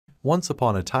Once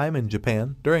upon a time in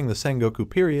Japan, during the Sengoku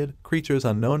period, creatures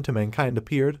unknown to mankind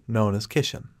appeared, known as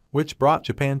Kishin, which brought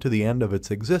Japan to the end of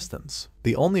its existence.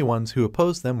 The only ones who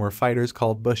opposed them were fighters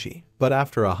called Bushi. But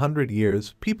after 100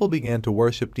 years, people began to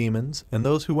worship demons, and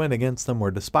those who went against them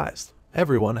were despised.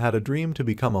 Everyone had a dream to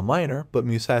become a miner, but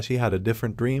Musashi had a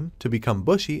different dream, to become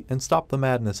Bushi and stop the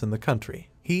madness in the country.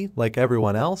 He, like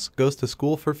everyone else, goes to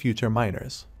school for future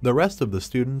miners. The rest of the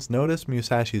students notice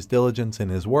Musashi's diligence in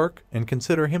his work and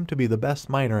consider him to be the best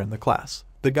miner in the class.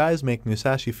 The guys make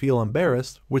Musashi feel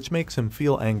embarrassed, which makes him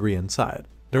feel angry inside.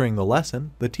 During the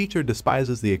lesson, the teacher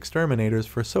despises the exterminators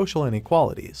for social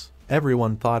inequalities.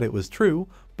 Everyone thought it was true,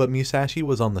 but Musashi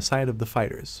was on the side of the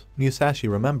fighters. Musashi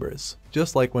remembers,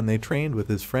 just like when they trained with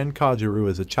his friend Kajuru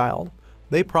as a child,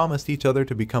 they promised each other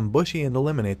to become Bushi and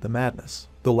eliminate the madness.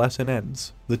 The lesson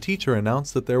ends. The teacher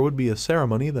announced that there would be a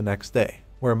ceremony the next day,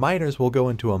 where miners will go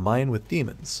into a mine with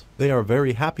demons. They are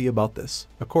very happy about this.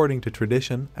 According to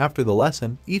tradition, after the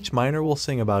lesson, each miner will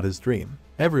sing about his dream.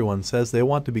 Everyone says they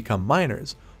want to become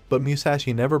miners, but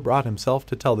Musashi never brought himself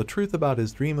to tell the truth about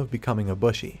his dream of becoming a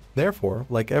Bushi. Therefore,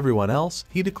 like everyone else,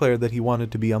 he declared that he wanted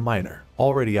to be a miner.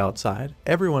 Already outside,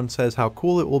 everyone says how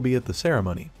cool it will be at the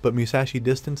ceremony, but Musashi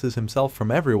distances himself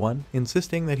from everyone,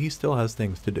 insisting that he still has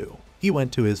things to do. He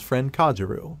went to his friend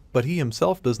Kajuru, but he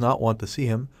himself does not want to see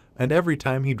him, and every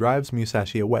time he drives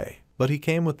Musashi away. But he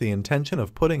came with the intention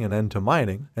of putting an end to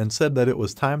mining and said that it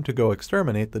was time to go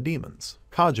exterminate the demons.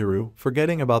 Kajuru,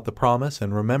 forgetting about the promise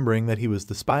and remembering that he was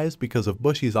despised because of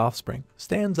Bushi's offspring,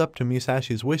 stands up to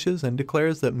Musashi's wishes and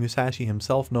declares that Musashi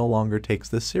himself no longer takes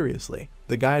this seriously.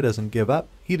 The guy doesn't give up.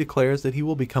 He declares that he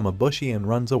will become a Bushi and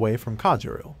runs away from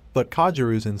Kajuru. But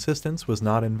Kajuru's insistence was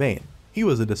not in vain. He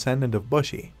was a descendant of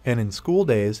Bushi, and in school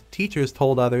days, teachers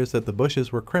told others that the Bushes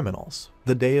were criminals.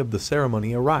 The day of the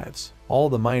ceremony arrives. All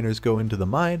the miners go into the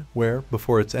mine, where,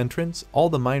 before its entrance, all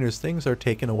the miners' things are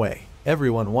taken away.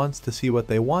 Everyone wants to see what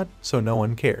they want, so no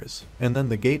one cares. And then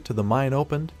the gate to the mine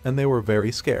opened, and they were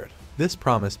very scared. This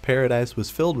promised paradise was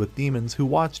filled with demons who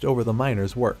watched over the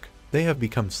miners' work. They have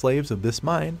become slaves of this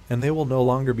mine, and they will no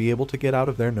longer be able to get out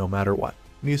of there no matter what.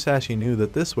 Musashi knew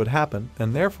that this would happen,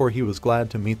 and therefore he was glad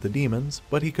to meet the demons,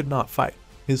 but he could not fight.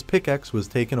 His pickaxe was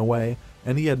taken away,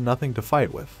 and he had nothing to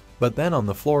fight with. But then on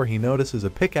the floor he notices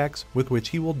a pickaxe with which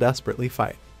he will desperately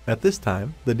fight. At this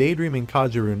time, the daydreaming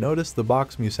Kajuru noticed the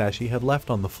box Musashi had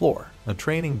left on the floor. A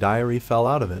training diary fell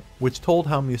out of it, which told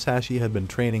how Musashi had been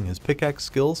training his pickaxe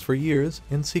skills for years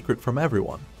in secret from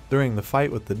everyone. During the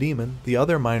fight with the demon, the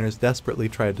other miners desperately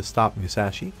tried to stop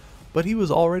Musashi, but he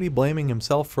was already blaming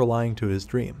himself for lying to his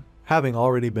dream. Having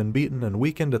already been beaten and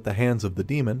weakened at the hands of the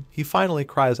demon, he finally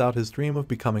cries out his dream of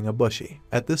becoming a Bushi.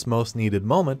 At this most needed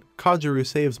moment, Kajuru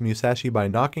saves Musashi by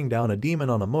knocking down a demon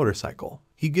on a motorcycle.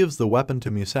 He gives the weapon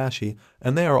to Musashi,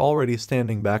 and they are already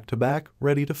standing back to back,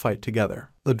 ready to fight together.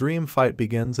 The dream fight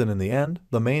begins, and in the end,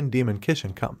 the main demon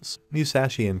Kishin comes.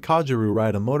 Musashi and Kajuru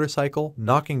ride a motorcycle,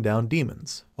 knocking down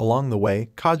demons. Along the way,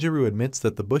 Kajuru admits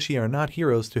that the Bushi are not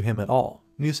heroes to him at all.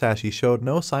 Musashi showed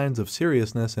no signs of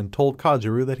seriousness and told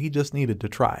Kajuru that he just needed to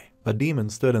try. A demon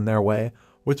stood in their way,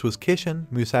 which was Kishin.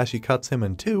 Musashi cuts him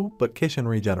in two, but Kishin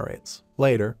regenerates.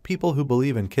 Later, people who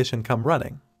believe in Kishin come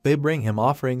running. They bring him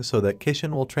offerings so that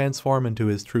Kishin will transform into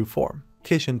his true form.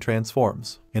 Kishin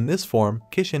transforms. In this form,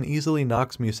 Kishin easily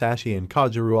knocks Musashi and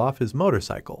Kajuru off his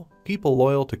motorcycle. People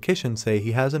loyal to Kishin say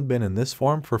he hasn't been in this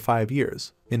form for 5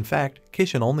 years. In fact,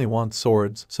 Kishin only wants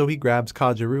swords, so he grabs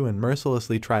Kajuru and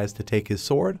mercilessly tries to take his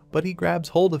sword, but he grabs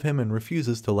hold of him and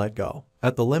refuses to let go.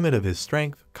 At the limit of his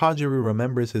strength, Kajuru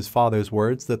remembers his father's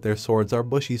words that their swords are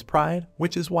Bushi's pride,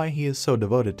 which is why he is so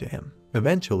devoted to him.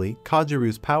 Eventually,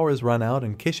 Kajuru's powers run out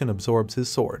and Kishin absorbs his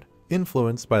sword.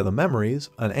 Influenced by the memories,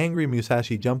 an angry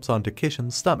Musashi jumps onto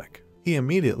Kishin's stomach. He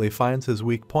immediately finds his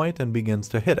weak point and begins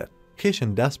to hit it.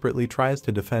 Kishin desperately tries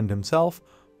to defend himself,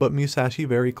 but Musashi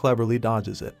very cleverly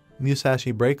dodges it.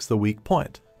 Musashi breaks the weak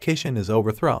point. Kishin is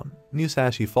overthrown.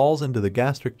 Musashi falls into the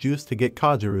gastric juice to get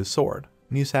Kajuru's sword.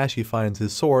 Musashi finds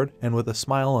his sword and with a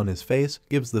smile on his face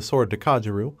gives the sword to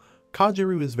Kajuru.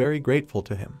 Kajuru is very grateful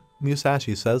to him.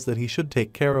 Musashi says that he should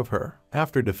take care of her.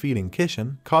 After defeating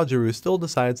Kishin, Kajuru still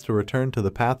decides to return to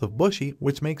the path of Bushi,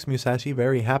 which makes Musashi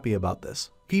very happy about this.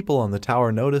 People on the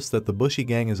tower notice that the Bushi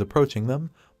gang is approaching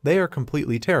them. They are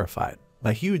completely terrified.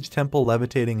 A huge temple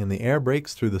levitating in the air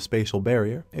breaks through the spatial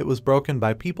barrier. It was broken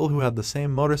by people who had the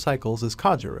same motorcycles as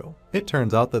Kajuru. It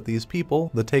turns out that these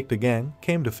people, the Take-Da gang,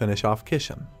 came to finish off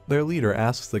Kishin. Their leader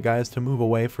asks the guys to move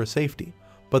away for safety,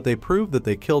 but they prove that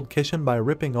they killed Kishin by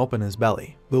ripping open his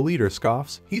belly. The leader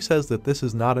scoffs. He says that this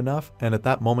is not enough, and at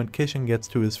that moment Kishin gets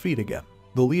to his feet again.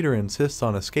 The leader insists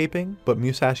on escaping, but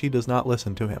Musashi does not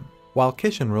listen to him. While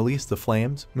Kishin released the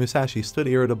flames, Musashi stood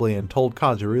irritably and told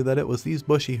Kajuru that it was these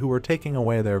Bushi who were taking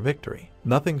away their victory.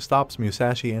 Nothing stops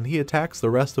Musashi and he attacks the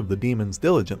rest of the demons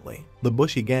diligently. The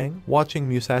Bushi gang, watching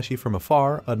Musashi from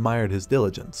afar, admired his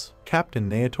diligence. Captain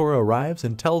Naotora arrives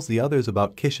and tells the others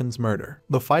about Kishin's murder.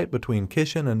 The fight between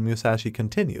Kishin and Musashi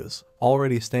continues.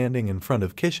 Already standing in front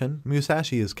of Kishin,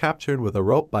 Musashi is captured with a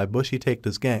rope by Bushi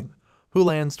Taketa's gang, who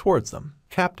lands towards them.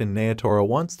 Captain Naotora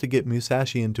wants to get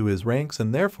Musashi into his ranks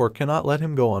and therefore cannot let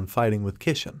him go on fighting with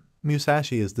Kishin.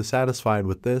 Musashi is dissatisfied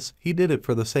with this. He did it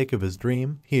for the sake of his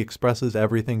dream. He expresses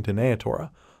everything to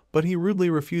Naotora, but he rudely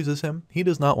refuses him. He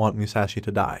does not want Musashi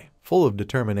to die. Full of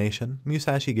determination,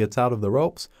 Musashi gets out of the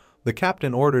ropes. The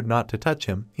captain ordered not to touch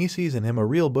him. He sees in him a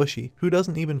real Bushi who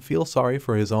doesn't even feel sorry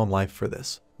for his own life for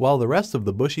this. While the rest of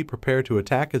the Bushi prepare to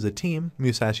attack as a team,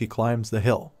 Musashi climbs the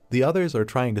hill. The others are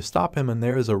trying to stop him and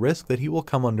there is a risk that he will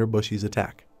come under Bushi's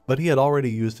attack. But he had already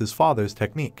used his father's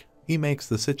technique. He makes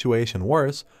the situation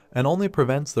worse and only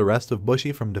prevents the rest of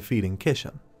Bushi from defeating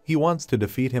Kishin. He wants to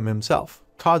defeat him himself.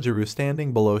 Kajuru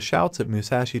standing below shouts at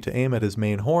Musashi to aim at his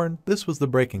main horn. This was the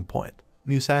breaking point.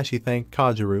 Musashi thanked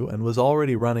Kajuru and was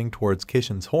already running towards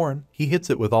Kishin's horn. He hits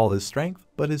it with all his strength,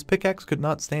 but his pickaxe could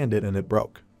not stand it and it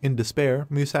broke. In despair,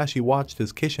 Musashi watched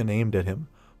as Kishin aimed at him,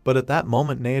 but at that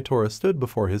moment Naotora stood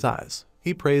before his eyes.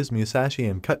 He praised Musashi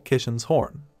and cut Kishin's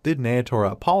horn. Did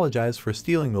Naotora apologize for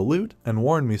stealing the loot and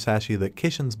warned Musashi that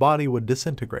Kishin's body would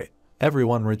disintegrate.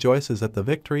 Everyone rejoices at the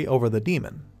victory over the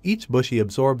demon. Each Bushi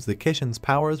absorbs the Kishin's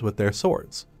powers with their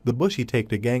swords. The Bushi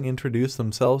Taketa gang introduce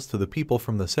themselves to the people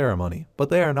from the ceremony, but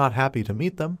they are not happy to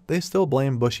meet them. They still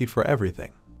blame Bushi for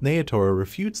everything. Naotora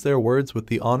refutes their words with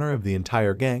the honor of the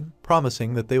entire gang,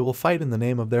 promising that they will fight in the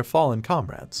name of their fallen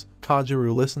comrades.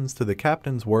 Kajuru listens to the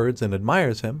captain's words and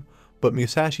admires him, but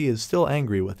Musashi is still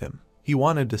angry with him. He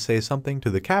wanted to say something to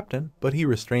the captain, but he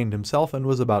restrained himself and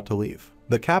was about to leave.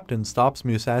 The captain stops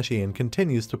Musashi and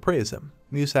continues to praise him.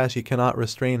 Musashi cannot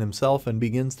restrain himself and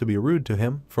begins to be rude to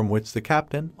him, from which the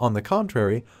captain, on the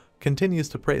contrary, continues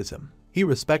to praise him. He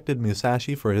respected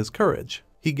Musashi for his courage.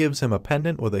 He gives him a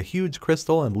pendant with a huge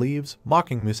crystal and leaves,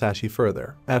 mocking Musashi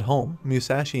further. At home,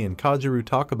 Musashi and Kajuru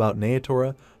talk about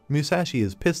Naotora. Musashi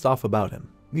is pissed off about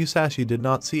him. Musashi did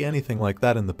not see anything like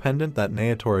that in the pendant that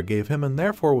Naotora gave him and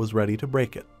therefore was ready to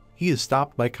break it. He is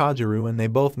stopped by Kajuru and they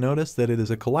both notice that it is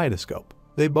a kaleidoscope.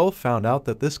 They both found out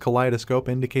that this kaleidoscope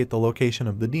indicates the location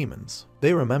of the demons.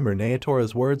 They remember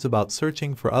Naotora's words about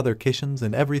searching for other Kishins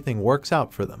and everything works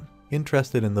out for them.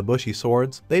 Interested in the Bushi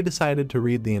swords, they decided to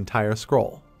read the entire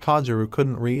scroll. Kajuru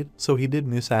couldn't read, so he did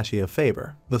Musashi a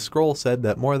favor. The scroll said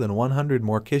that more than 100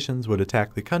 more Kishins would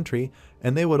attack the country,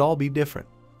 and they would all be different.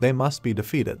 They must be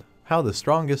defeated. How the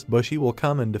strongest Bushi will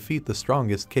come and defeat the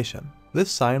strongest Kishin.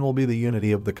 This sign will be the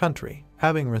unity of the country.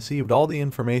 Having received all the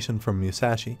information from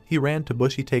Musashi, he ran to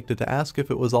Bushi Taketa to ask if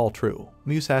it was all true.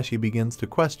 Musashi begins to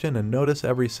question and notice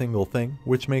every single thing,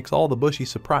 which makes all the Bushi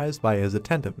surprised by his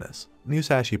attentiveness.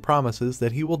 Musashi promises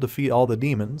that he will defeat all the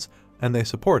demons, and they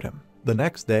support him. The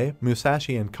next day,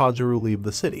 Musashi and Kajuru leave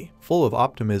the city. Full of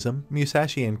optimism,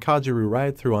 Musashi and Kajuru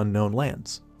ride through unknown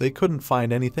lands. They couldn't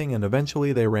find anything and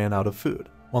eventually they ran out of food.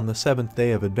 On the 7th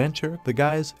day of adventure, the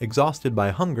guys, exhausted by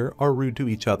hunger, are rude to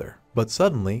each other. But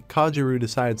suddenly, Kajuru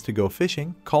decides to go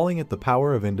fishing, calling it the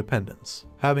power of independence.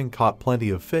 Having caught plenty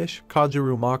of fish,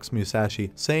 Kajuru mocks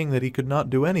Musashi, saying that he could not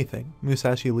do anything.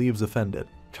 Musashi leaves offended.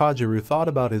 Kajuru thought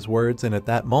about his words and at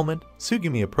that moment,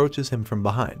 Tsugumi approaches him from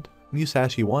behind.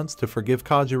 Musashi wants to forgive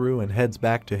Kajuru and heads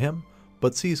back to him,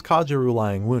 but sees Kajuru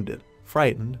lying wounded.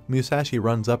 Frightened, Musashi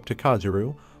runs up to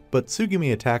Kajuru, but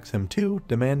Tsugumi attacks him too,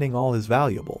 demanding all his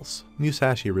valuables.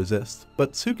 Musashi resists,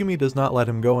 but Tsugumi does not let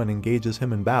him go and engages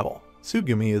him in battle.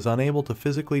 Tsugumi is unable to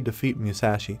physically defeat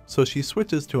Musashi, so she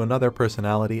switches to another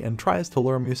personality and tries to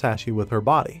lure Musashi with her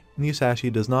body. Musashi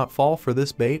does not fall for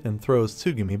this bait and throws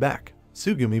Tsugumi back.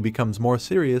 Tsugumi becomes more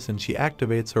serious and she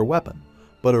activates her weapon,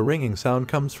 but a ringing sound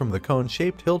comes from the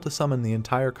cone-shaped hill to summon the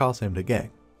entire Kasemda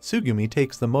gang. Tsugumi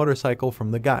takes the motorcycle from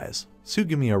the guys.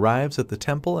 Tsugumi arrives at the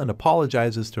temple and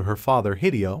apologizes to her father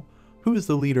Hideo, who is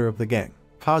the leader of the gang.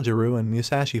 Kajuru and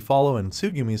Musashi follow in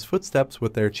Tsugumi's footsteps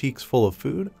with their cheeks full of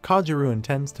food. Kajuru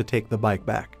intends to take the bike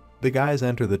back. The guys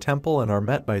enter the temple and are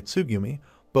met by Tsugumi,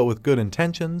 but with good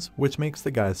intentions, which makes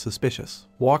the guys suspicious.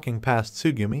 Walking past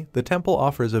Tsugumi, the temple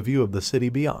offers a view of the city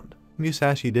beyond.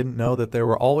 Musashi didn't know that there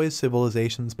were always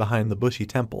civilizations behind the Bushi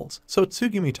temples, so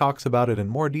Tsugumi talks about it in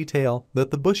more detail,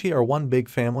 that the Bushi are one big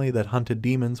family that hunted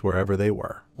demons wherever they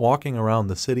were. Walking around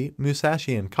the city,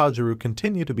 Musashi and Kajuru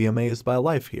continue to be amazed by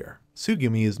life here.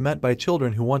 Tsugumi is met by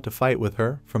children who want to fight with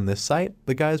her. From this sight,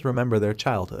 the guys remember their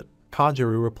childhood.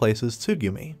 Kageru replaces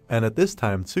Tsugumi, and at this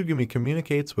time Tsugumi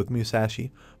communicates with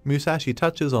Musashi. Musashi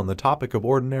touches on the topic of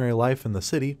ordinary life in the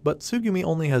city, but Tsugumi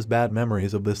only has bad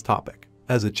memories of this topic.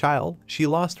 As a child, she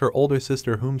lost her older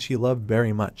sister whom she loved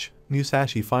very much.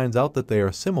 Musashi finds out that they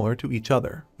are similar to each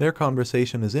other. Their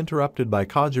conversation is interrupted by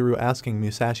Kageru asking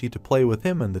Musashi to play with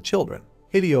him and the children.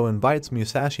 Hideo invites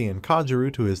Musashi and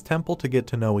Kageru to his temple to get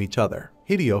to know each other.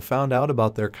 Hideo found out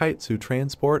about their kaitsu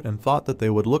transport and thought that they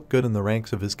would look good in the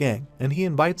ranks of his gang, and he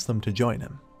invites them to join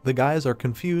him. The guys are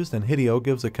confused and Hideo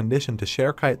gives a condition to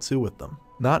share kaitsu with them.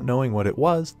 Not knowing what it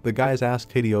was, the guys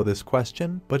asked Hideo this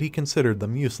question, but he considered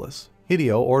them useless.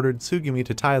 Hideo ordered Tsugumi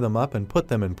to tie them up and put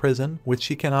them in prison, which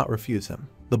she cannot refuse him.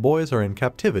 The boys are in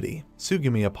captivity.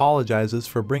 Tsugumi apologizes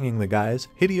for bringing the guys.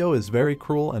 Hideo is very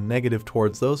cruel and negative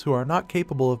towards those who are not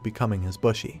capable of becoming his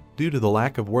bushi. Due to the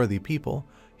lack of worthy people,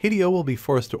 Hideo will be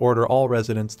forced to order all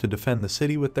residents to defend the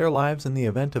city with their lives in the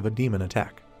event of a demon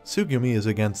attack. Tsugumi is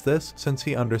against this since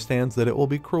he understands that it will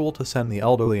be cruel to send the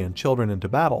elderly and children into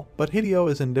battle, but Hideo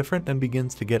is indifferent and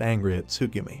begins to get angry at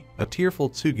Tsugumi. A tearful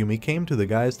Tsugumi came to the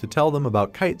guys to tell them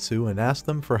about kaitsu and ask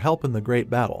them for help in the great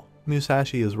battle.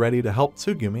 Musashi is ready to help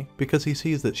Tsugumi because he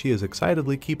sees that she is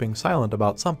excitedly keeping silent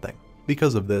about something.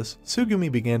 Because of this,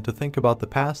 Tsugumi began to think about the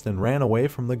past and ran away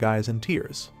from the guys in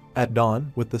tears. At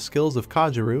dawn, with the skills of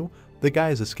Kageru, the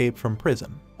guys escape from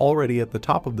prison. Already at the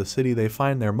top of the city they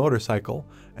find their motorcycle,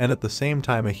 and at the same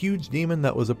time a huge demon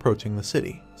that was approaching the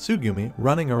city. Tsugumi,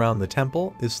 running around the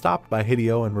temple, is stopped by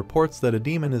Hideo and reports that a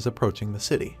demon is approaching the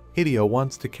city. Hideo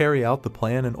wants to carry out the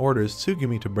plan and orders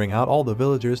Tsugumi to bring out all the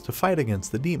villagers to fight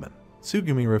against the demon.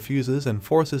 Tsugumi refuses and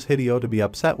forces Hideo to be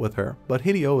upset with her, but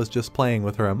Hideo is just playing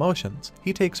with her emotions.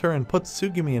 He takes her and puts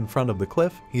Tsugumi in front of the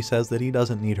cliff. He says that he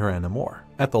doesn't need her anymore.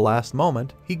 At the last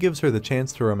moment, he gives her the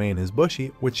chance to remain his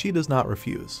bushi, which she does not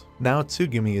refuse. Now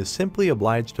Tsugumi is simply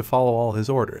obliged to follow all his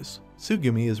orders.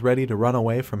 Tsugumi is ready to run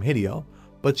away from Hideo,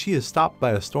 but she is stopped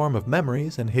by a storm of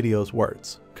memories and Hideo's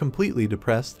words. Completely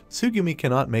depressed, Tsugumi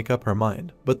cannot make up her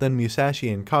mind, but then Musashi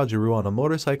and Kageru on a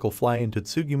motorcycle fly into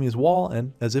Tsugumi's wall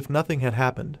and, as if nothing had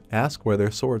happened, ask where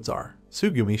their swords are.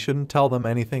 Tsugumi shouldn't tell them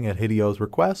anything at Hideo's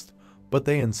request, but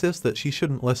they insist that she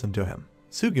shouldn't listen to him.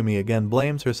 Tsugumi again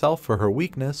blames herself for her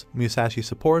weakness. Musashi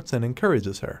supports and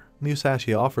encourages her.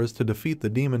 Musashi offers to defeat the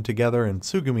demon together and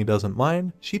Tsugumi doesn't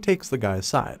mind. She takes the guy's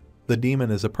side. The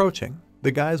demon is approaching.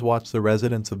 The guys watch the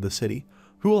residents of the city,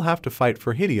 who will have to fight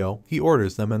for Hideo. He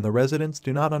orders them and the residents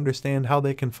do not understand how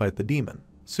they can fight the demon.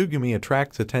 Tsugumi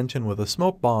attracts attention with a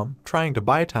smoke bomb, trying to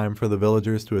buy time for the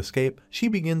villagers to escape. She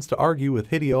begins to argue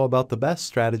with Hideo about the best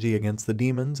strategy against the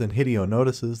demons and Hideo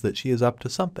notices that she is up to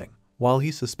something. While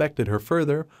he suspected her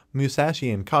further, Musashi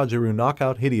and Kageru knock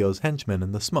out Hideo's henchmen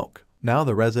in the smoke. Now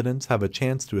the residents have a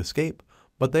chance to escape,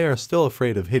 but they are still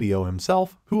afraid of Hideo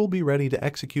himself, who will be ready to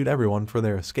execute everyone for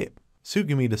their escape.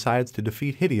 Tsugumi decides to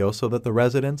defeat Hideo so that the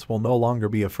residents will no longer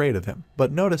be afraid of him,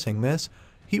 but noticing this,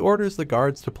 he orders the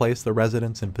guards to place the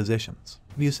residents in positions.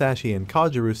 Musashi and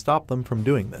Kageru stop them from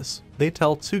doing this. They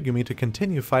tell Tsugumi to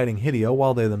continue fighting Hideo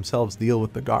while they themselves deal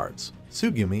with the guards.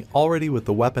 Tsugumi, already with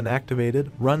the weapon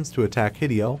activated, runs to attack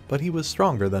Hideo, but he was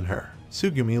stronger than her.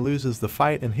 Tsugumi loses the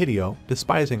fight and Hideo,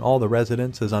 despising all the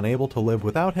residents as unable to live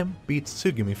without him, beats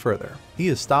Tsugumi further. He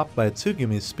is stopped by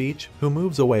Tsugumi's speech, who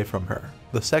moves away from her.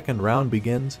 The second round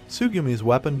begins. Tsugumi's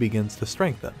weapon begins to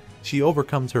strengthen. She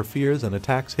overcomes her fears and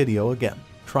attacks Hideo again.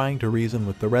 Trying to reason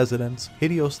with the residents,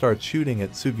 Hideo starts shooting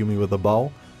at Tsugumi with a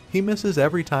bow. He misses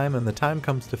every time and the time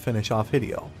comes to finish off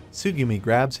Hideo. Tsugumi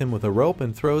grabs him with a rope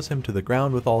and throws him to the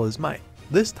ground with all his might.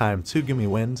 This time Tsugumi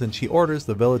wins and she orders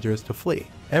the villagers to flee.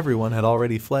 Everyone had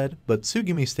already fled, but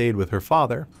Tsugumi stayed with her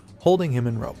father, holding him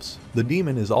in ropes. The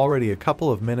demon is already a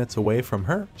couple of minutes away from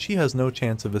her. She has no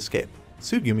chance of escape.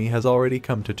 Tsugumi has already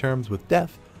come to terms with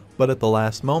death, but at the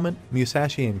last moment,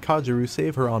 Musashi and Kageru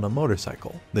save her on a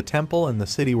motorcycle. The temple and the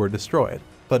city were destroyed,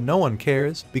 but no one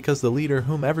cares because the leader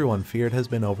whom everyone feared has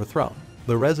been overthrown.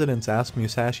 The residents ask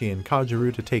Musashi and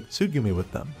Kageru to take Tsugumi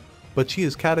with them, but she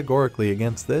is categorically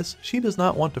against this. She does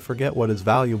not want to forget what is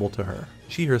valuable to her.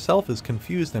 She herself is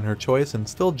confused in her choice and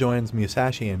still joins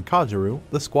Musashi and Kageru.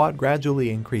 The squad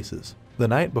gradually increases. The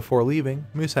night before leaving,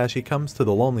 Musashi comes to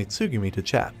the lonely Tsugumi to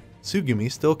chat.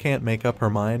 Tsugumi still can't make up her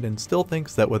mind and still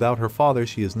thinks that without her father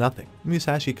she is nothing.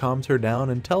 Musashi calms her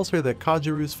down and tells her that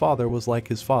Kageru's father was like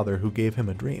his father who gave him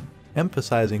a dream.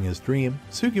 Emphasizing his dream,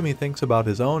 Tsugumi thinks about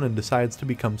his own and decides to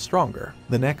become stronger.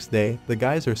 The next day, the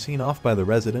guys are seen off by the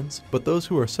residents, but those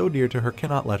who are so dear to her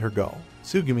cannot let her go.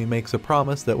 Tsugumi makes a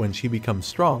promise that when she becomes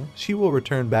strong, she will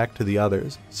return back to the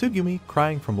others. Tsugumi,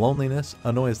 crying from loneliness,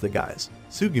 annoys the guys.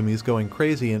 Tsugumi's going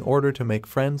crazy in order to make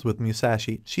friends with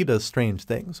Musashi. She does strange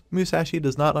things. Musashi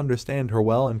does not understand her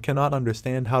well and cannot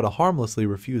understand how to harmlessly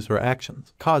refuse her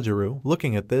actions. Kageru,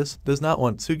 looking at this, does not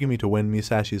want Tsugumi to win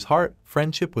Musashi's heart.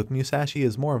 Friendship with Musashi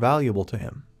is more valuable to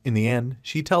him. In the end,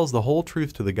 she tells the whole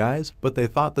truth to the guys, but they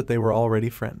thought that they were already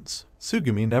friends.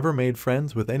 Tsugumi never made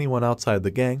friends with anyone outside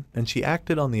the gang, and she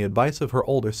acted on the advice of her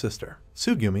older sister.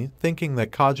 Tsugumi, thinking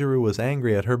that Kageru was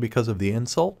angry at her because of the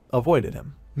insult, avoided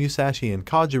him. Musashi and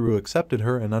Kageru accepted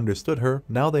her and understood her.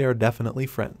 Now they are definitely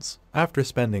friends. After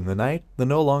spending the night, the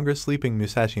no longer sleeping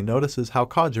Musashi notices how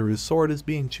Kageru's sword is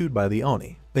being chewed by the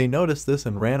Oni. They notice this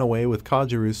and ran away with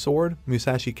Kageru's sword.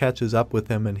 Musashi catches up with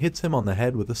him and hits him on the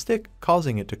head with a stick,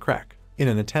 causing it to crack. In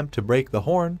an attempt to break the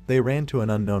horn, they ran to an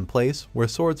unknown place where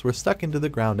swords were stuck into the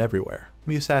ground everywhere.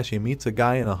 Musashi meets a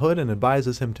guy in a hood and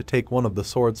advises him to take one of the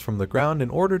swords from the ground in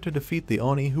order to defeat the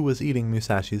Oni who was eating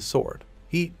Musashi's sword.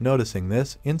 He, noticing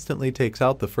this, instantly takes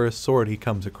out the first sword he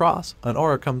comes across. An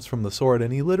aura comes from the sword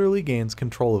and he literally gains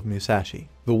control of Musashi.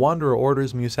 The Wanderer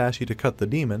orders Musashi to cut the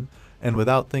demon, and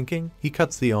without thinking, he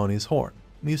cuts the Oni's horn.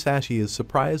 Musashi is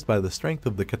surprised by the strength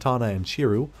of the katana and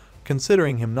Shiryu,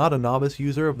 considering him not a novice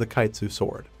user of the Kaitsu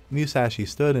sword. Musashi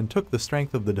stood and took the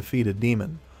strength of the defeated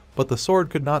demon, but the sword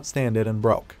could not stand it and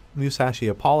broke. Musashi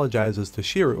apologizes to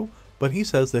Shiryu, but he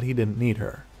says that he didn't need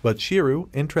her. But Shiryu,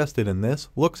 interested in this,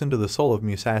 looks into the soul of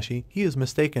Musashi. He is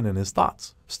mistaken in his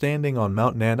thoughts. Standing on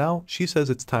Mount Nanao, she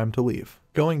says it's time to leave.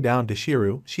 Going down to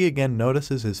Shiryu, she again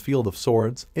notices his field of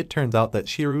swords. It turns out that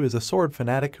Shiryu is a sword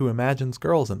fanatic who imagines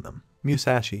girls in them.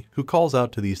 Musashi, who calls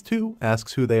out to these two,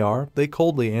 asks who they are. They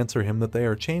coldly answer him that they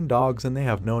are chained dogs and they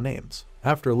have no names.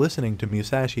 After listening to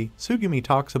Musashi, Tsugumi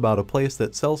talks about a place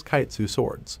that sells Kaitsu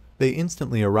swords. They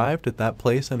instantly arrived at that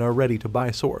place and are ready to buy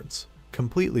swords.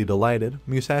 Completely delighted,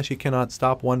 Musashi cannot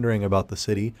stop wondering about the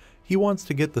city. He wants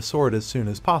to get the sword as soon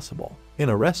as possible. In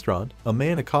a restaurant, a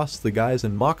man accosts the guys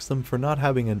and mocks them for not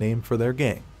having a name for their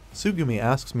gang. Tsugumi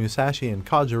asks Musashi and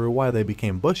Kageru why they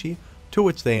became Bushi, to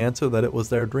which they answer that it was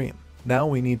their dream. Now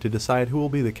we need to decide who will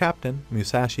be the captain.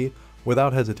 Musashi,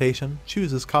 without hesitation,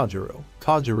 chooses Kageru.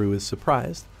 Kageru is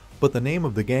surprised, but the name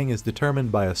of the gang is determined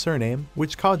by a surname,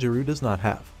 which Kageru does not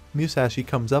have. Musashi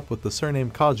comes up with the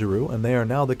surname Kageru and they are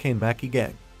now the Kanmaki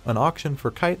gang. An auction for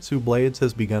Kaitsu blades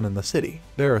has begun in the city.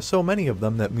 There are so many of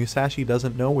them that Musashi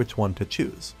doesn't know which one to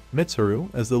choose. Mitsuru,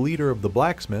 as the leader of the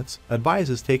blacksmiths,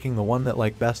 advises taking the one that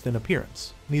like best in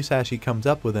appearance. Musashi comes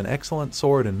up with an excellent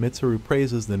sword and Mitsuru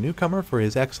praises the newcomer for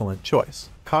his excellent choice.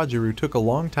 Kageru took a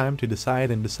long time to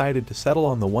decide and decided to settle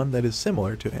on the one that is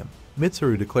similar to him.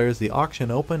 Mitsuru declares the auction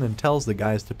open and tells the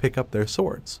guys to pick up their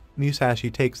swords.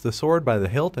 Musashi takes the sword by the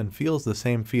hilt and feels the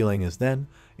same feeling as then.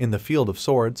 In the field of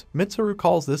swords, Mitsuru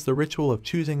calls this the ritual of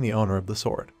choosing the owner of the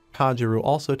sword. Kageru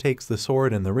also takes the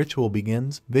sword and the ritual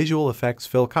begins. Visual effects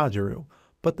fill Kageru,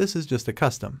 but this is just a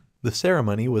custom. The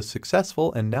ceremony was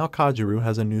successful and now Kageru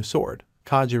has a new sword.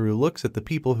 Kageru looks at the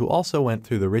people who also went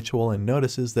through the ritual and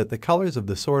notices that the colors of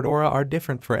the sword aura are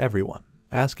different for everyone.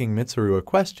 Asking Mitsuru a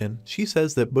question, she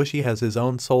says that Bushi has his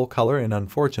own soul color and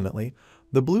unfortunately,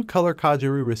 the blue color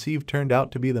Kageru received turned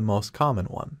out to be the most common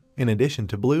one. In addition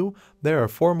to blue, there are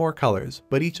 4 more colors,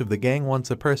 but each of the gang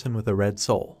wants a person with a red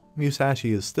soul.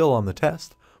 Musashi is still on the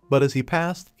test, but as he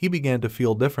passed, he began to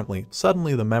feel differently.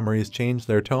 Suddenly the memories changed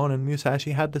their tone and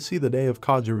Musashi had to see the day of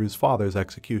Kageru's father's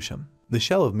execution. The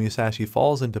shell of Musashi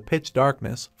falls into pitch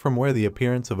darkness. From where the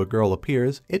appearance of a girl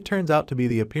appears, it turns out to be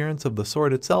the appearance of the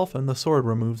sword itself and the sword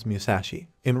removes Musashi.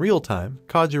 In real time,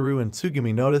 Kageru and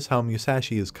Tsugumi notice how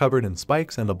Musashi is covered in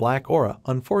spikes and a black aura.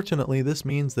 Unfortunately, this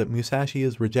means that Musashi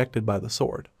is rejected by the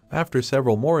sword. After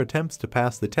several more attempts to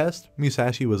pass the test,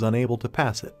 Musashi was unable to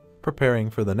pass it. Preparing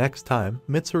for the next time,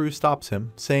 Mitsuru stops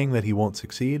him, saying that he won't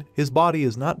succeed. His body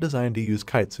is not designed to use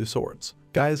Kaitsu swords.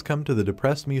 Guys come to the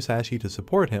depressed Musashi to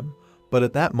support him, but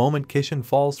at that moment Kishin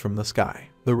falls from the sky.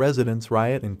 The residents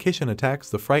riot and Kishin attacks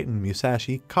the frightened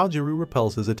Musashi. Kageru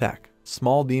repels his attack.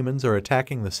 Small demons are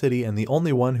attacking the city and the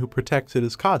only one who protects it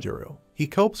is Kageru. He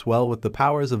copes well with the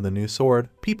powers of the new sword.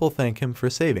 People thank him for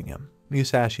saving him.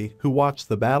 Musashi, who watched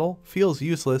the battle, feels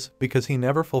useless because he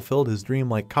never fulfilled his dream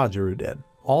like Kageru did.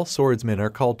 All swordsmen are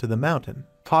called to the mountain.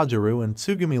 Kageru and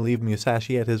Tsugumi leave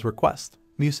Musashi at his request.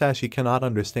 Musashi cannot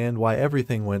understand why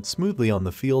everything went smoothly on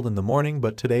the field in the morning,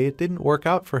 but today it didn't work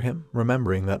out for him.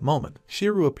 Remembering that moment,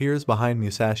 Shiryu appears behind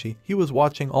Musashi. He was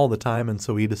watching all the time, and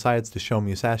so he decides to show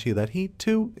Musashi that he,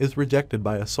 too, is rejected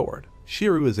by a sword.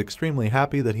 Shiryu is extremely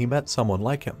happy that he met someone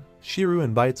like him. Shiryu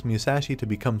invites Musashi to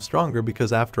become stronger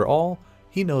because after all,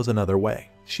 he knows another way.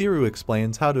 Shiryu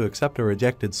explains how to accept a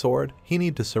rejected sword. He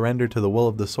needs to surrender to the will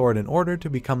of the sword in order to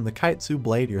become the Kaitsu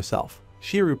blade yourself.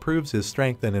 Shiryu proves his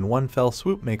strength and in one fell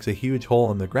swoop makes a huge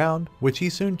hole in the ground, which he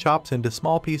soon chops into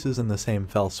small pieces in the same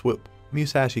fell swoop.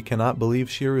 Musashi cannot believe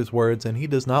Shiryu's words and he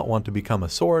does not want to become a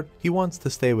sword. He wants to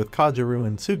stay with Kageru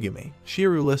and Tsugumi.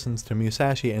 Shiryu listens to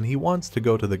Musashi and he wants to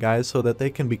go to the guys so that they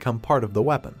can become part of the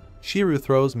weapon. Shiryu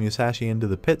throws Musashi into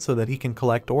the pit so that he can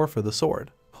collect ore for the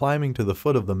sword. Climbing to the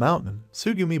foot of the mountain,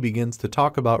 Tsugumi begins to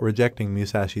talk about rejecting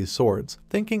Musashi's swords,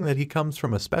 thinking that he comes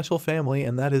from a special family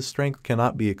and that his strength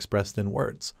cannot be expressed in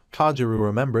words. Kageru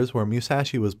remembers where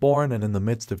Musashi was born and in the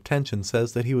midst of tension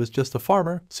says that he was just a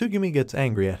farmer. Tsugumi gets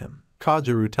angry at him.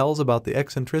 Kageru tells about the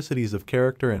eccentricities of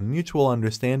character and mutual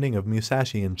understanding of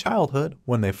Musashi in childhood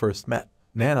when they first met.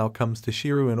 Nanao comes to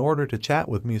Shiryu in order to chat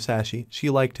with Musashi. She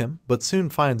liked him, but soon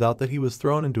finds out that he was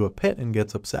thrown into a pit and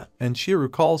gets upset. And Shiryu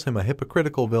calls him a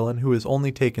hypocritical villain who is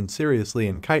only taken seriously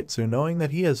in Kaitsu, knowing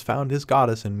that he has found his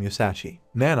goddess in Musashi.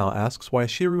 Nanao asks why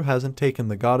Shiryu hasn't taken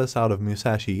the goddess out of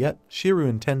Musashi yet. Shiryu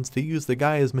intends to use the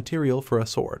guy as material for a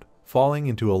sword. Falling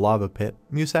into a lava pit,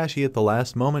 Musashi at the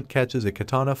last moment catches a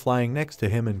katana flying next to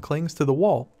him and clings to the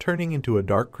wall, turning into a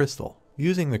dark crystal.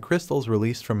 Using the crystals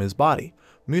released from his body,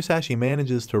 Musashi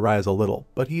manages to rise a little,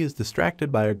 but he is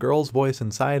distracted by a girl's voice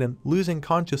inside and, losing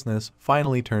consciousness,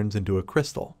 finally turns into a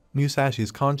crystal.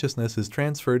 Musashi's consciousness is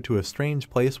transferred to a strange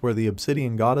place where the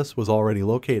obsidian goddess was already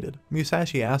located.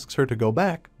 Musashi asks her to go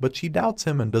back, but she doubts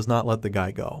him and does not let the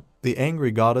guy go. The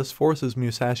angry goddess forces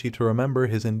Musashi to remember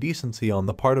his indecency on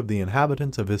the part of the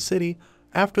inhabitants of his city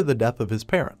after the death of his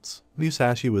parents.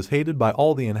 Musashi was hated by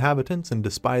all the inhabitants and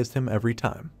despised him every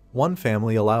time. One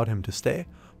family allowed him to stay,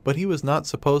 but he was not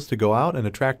supposed to go out and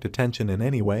attract attention in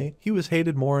any way. He was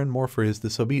hated more and more for his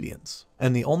disobedience.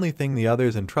 And the only thing the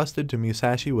others entrusted to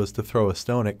Musashi was to throw a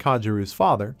stone at Kageru's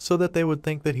father so that they would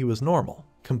think that he was normal.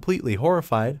 Completely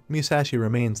horrified, Musashi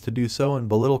remains to do so and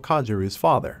belittle Kageru's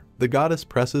father. The goddess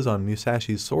presses on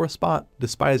Musashi's sore spot,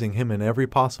 despising him in every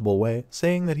possible way,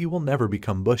 saying that he will never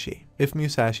become Bushi. If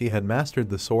Musashi had mastered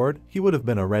the sword, he would have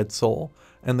been a red soul,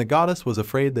 and the goddess was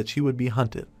afraid that she would be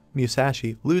hunted.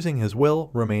 Musashi, losing his will,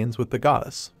 remains with the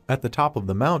goddess. At the top of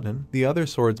the mountain, the other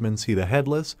swordsmen see the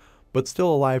headless, but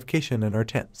still alive Kishin and are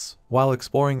tense. While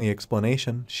exploring the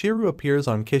explanation, Shiryu appears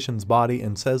on Kishin's body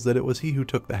and says that it was he who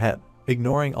took the head.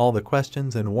 Ignoring all the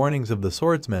questions and warnings of the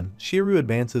swordsmen, Shiryu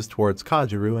advances towards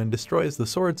Kageru and destroys the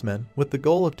swordsmen with the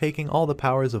goal of taking all the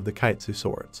powers of the Kaitsu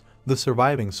swords. The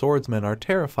surviving swordsmen are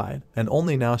terrified, and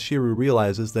only now Shiryu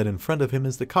realizes that in front of him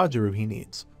is the Kageru he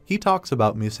needs. He talks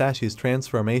about Musashi's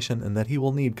transformation and that he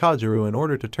will need Kageru in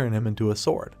order to turn him into a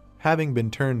sword. Having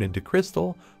been turned into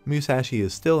crystal, Musashi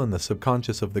is still in the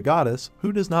subconscious of the goddess,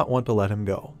 who does not want to let him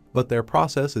go. But their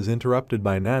process is interrupted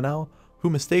by Nanao, who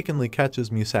mistakenly catches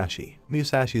Musashi.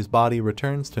 Musashi's body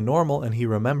returns to normal and he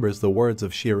remembers the words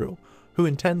of Shiryu, who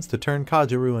intends to turn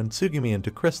Kageru and Tsugumi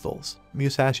into crystals.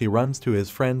 Musashi runs to his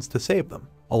friends to save them.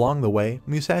 Along the way,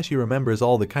 Musashi remembers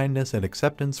all the kindness and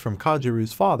acceptance from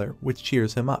Kageru's father, which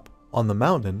cheers him up. On the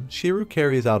mountain, Shiryu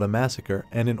carries out a massacre,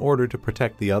 and in order to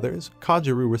protect the others,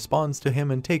 Kageru responds to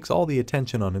him and takes all the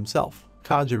attention on himself.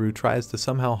 Kageru tries to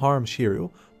somehow harm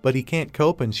Shiryu, but he can't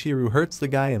cope and Shiryu hurts the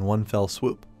guy in one fell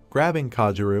swoop. Grabbing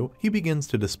Kageru, he begins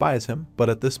to despise him, but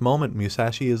at this moment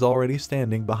Musashi is already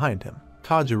standing behind him.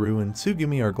 Kageru and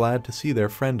Tsugumi are glad to see their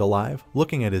friend alive.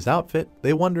 Looking at his outfit,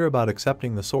 they wonder about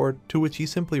accepting the sword, to which he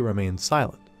simply remains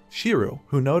silent. Shiryu,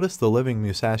 who noticed the living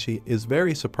Musashi, is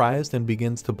very surprised and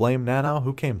begins to blame Nanao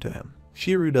who came to him.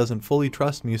 Shiryu doesn't fully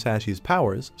trust Musashi's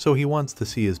powers, so he wants to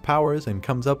see his powers and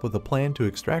comes up with a plan to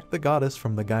extract the goddess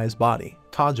from the guy's body.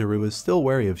 Kageru is still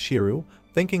wary of Shiryu,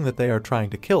 thinking that they are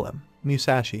trying to kill him.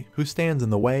 Musashi, who stands in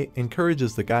the way,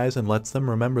 encourages the guys and lets them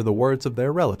remember the words of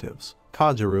their relatives.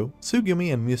 Kageru,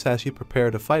 Tsugumi and Musashi prepare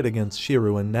to fight against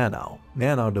Shiryu and Nanao.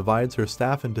 Nanao divides her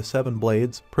staff into 7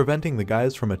 blades, preventing the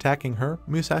guys from attacking her.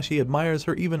 Musashi admires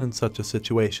her even in such a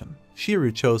situation.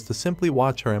 Shiryu chose to simply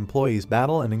watch her employees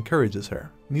battle and encourages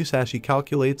her. Musashi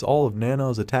calculates all of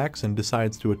Nanao's attacks and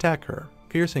decides to attack her.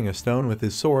 Piercing a stone with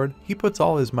his sword, he puts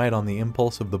all his might on the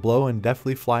impulse of the blow and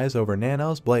deftly flies over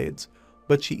Nanao's blades,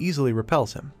 but she easily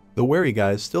repels him. The wary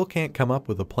guys still can't come up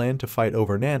with a plan to fight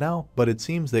over Nanao, but it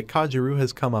seems that Kageru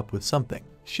has come up with something.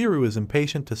 Shiryu is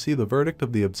impatient to see the verdict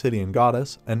of the obsidian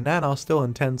goddess, and Nanao still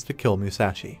intends to kill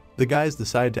Musashi. The guys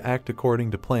decide to act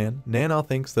according to plan. Nanao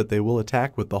thinks that they will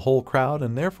attack with the whole crowd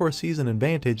and therefore sees an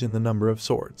advantage in the number of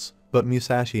swords. But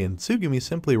Musashi and Tsugumi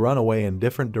simply run away in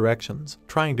different directions,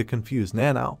 trying to confuse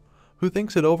Nanao, who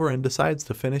thinks it over and decides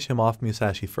to finish him off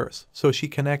Musashi first. So she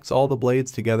connects all the blades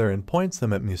together and points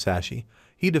them at Musashi.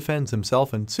 He defends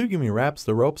himself and Tsugumi wraps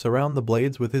the ropes around the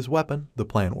blades with his weapon. The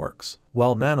plan works.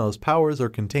 While Nanao's powers are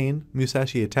contained,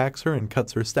 Musashi attacks her and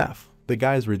cuts her staff. The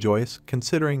guys rejoice,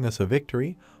 considering this a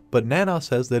victory, but Nanao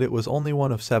says that it was only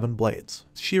one of 7 blades.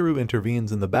 Shiryu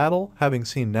intervenes in the battle, having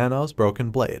seen Nanao's broken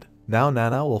blade. Now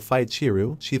Nanao will fight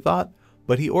Shiryu, she thought,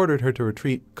 but he ordered her to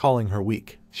retreat, calling her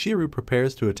weak. Shiryu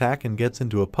prepares to attack and gets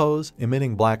into a pose,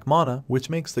 emitting black mana, which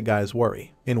makes the guys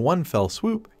worry. In one fell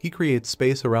swoop, he creates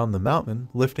space around the mountain,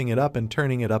 lifting it up and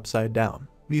turning it upside down.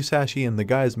 Musashi and the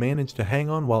guys manage to hang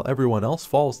on while everyone else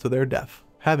falls to their death.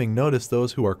 Having noticed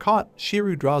those who are caught,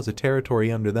 Shiryu draws a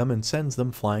territory under them and sends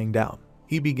them flying down.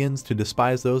 He begins to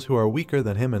despise those who are weaker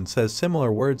than him and says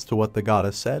similar words to what the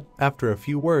goddess said. After a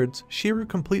few words, Shiryu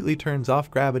completely turns off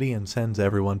gravity and sends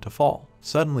everyone to fall.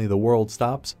 Suddenly the world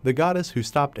stops. The goddess who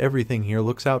stopped everything here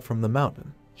looks out from the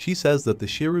mountain. She says that the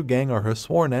Shiryu gang are her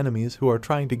sworn enemies who are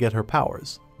trying to get her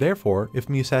powers. Therefore, if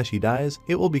Musashi dies,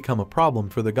 it will become a problem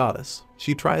for the goddess.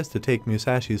 She tries to take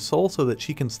Musashi's soul so that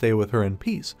she can stay with her in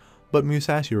peace, but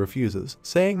Musashi refuses,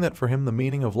 saying that for him the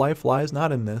meaning of life lies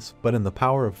not in this, but in the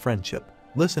power of friendship.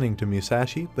 Listening to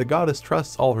Musashi, the goddess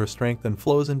trusts all her strength and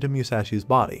flows into Musashi's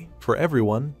body. For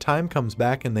everyone, time comes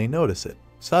back and they notice it.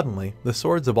 Suddenly, the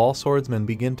swords of all swordsmen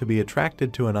begin to be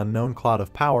attracted to an unknown cloud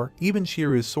of power. Even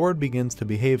Shiryu's sword begins to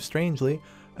behave strangely.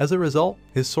 As a result,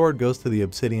 his sword goes to the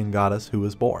obsidian goddess who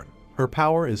was born. Her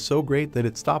power is so great that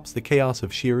it stops the chaos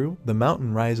of Shiryu, the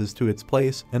mountain rises to its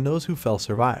place, and those who fell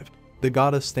survived. The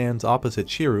goddess stands opposite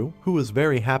Shiryu, who is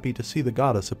very happy to see the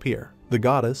goddess appear. The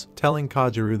goddess, telling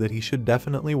Kajiru that he should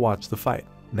definitely watch the fight.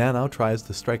 Nanao tries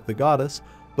to strike the goddess,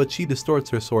 but she distorts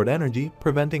her sword energy,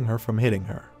 preventing her from hitting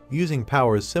her. Using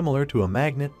powers similar to a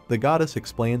magnet, the goddess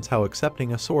explains how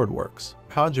accepting a sword works.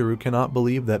 Kajiru cannot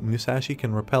believe that Musashi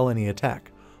can repel any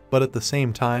attack, but at the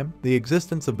same time, the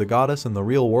existence of the goddess in the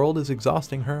real world is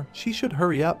exhausting her. She should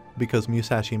hurry up, because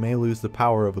Musashi may lose the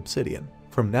power of obsidian.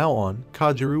 From now on,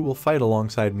 Kajiru will fight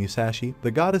alongside Musashi,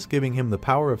 the goddess giving him the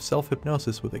power of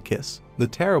self-hypnosis with a kiss. The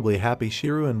terribly happy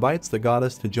Shiryu invites the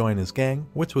goddess to join his gang,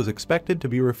 which was expected to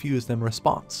be refused in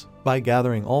response. By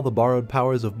gathering all the borrowed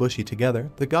powers of Bushi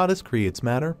together, the goddess creates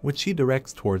matter, which she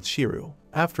directs towards Shiryu.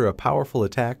 After a powerful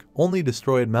attack, only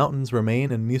destroyed mountains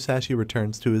remain and Musashi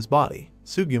returns to his body.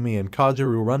 Tsugumi and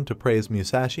Kajiru run to praise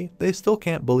Musashi. They still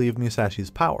can't believe Musashi's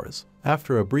powers.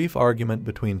 After a brief argument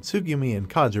between Tsugumi and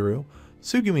Kajiru,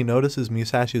 Tsugumi notices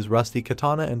Musashi's rusty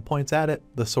katana and points at it,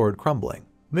 the sword crumbling.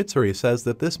 Mitsuri says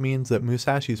that this means that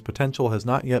Musashi's potential has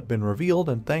not yet been revealed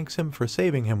and thanks him for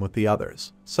saving him with the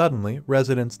others. Suddenly,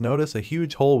 residents notice a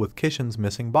huge hole with Kishin's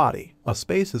missing body. A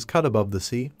space is cut above the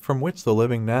sea, from which the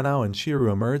living Nanao and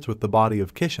Shiryu emerge with the body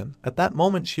of Kishin. At that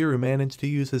moment, Shiryu managed to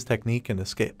use his technique and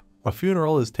escape. A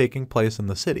funeral is taking place in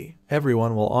the city.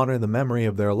 Everyone will honor the memory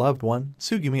of their loved one.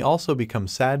 Tsugumi also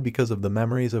becomes sad because of the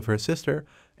memories of her sister,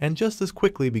 and just as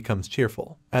quickly becomes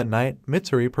cheerful. At night,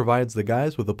 Mitsuri provides the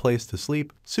guys with a place to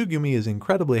sleep. Tsugumi is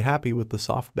incredibly happy with the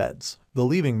soft beds. The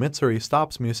leaving Mitsuri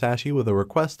stops Musashi with a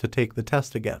request to take the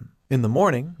test again. In the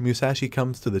morning, Musashi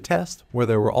comes to the test, where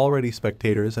there were already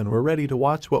spectators and were ready to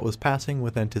watch what was passing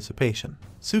with anticipation.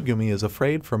 Tsugumi is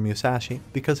afraid for Musashi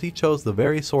because he chose the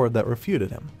very sword that refuted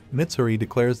him. Mitsuri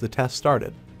declares the test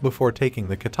started. Before taking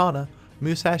the katana,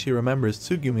 Musashi remembers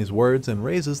Tsugumi's words and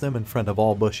raises them in front of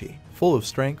all Bushi. Full of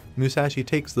strength, Musashi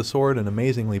takes the sword and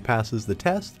amazingly passes the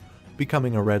test,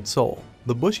 becoming a red soul.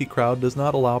 The Bushi crowd does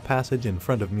not allow passage in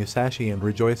front of Musashi and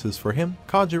rejoices for him.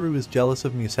 Kajiru is jealous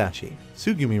of Musashi.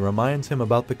 Tsugumi reminds him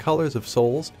about the colors of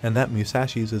souls and that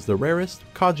Musashi's is the rarest.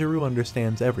 Kajiru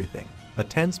understands everything. A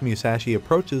tense Musashi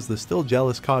approaches the still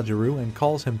jealous Kajiru and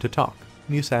calls him to talk.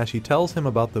 Musashi tells him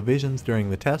about the visions during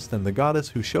the test and the goddess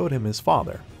who showed him his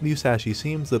father. Musashi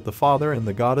seems that the father and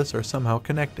the goddess are somehow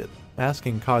connected.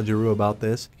 Asking Kajiru about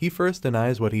this, he first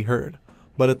denies what he heard,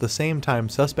 but at the same time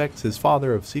suspects his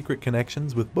father of secret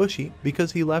connections with Bushi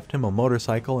because he left him a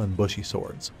motorcycle and Bushi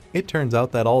swords. It turns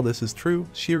out that all this is true.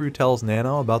 Shiryu tells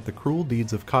Nanao about the cruel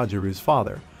deeds of Kajiru's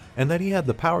father, and that he had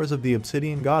the powers of the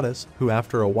obsidian goddess, who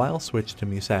after a while switched to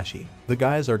Musashi. The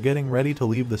guys are getting ready to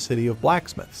leave the city of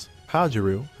blacksmiths.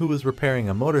 Kajiru, who was repairing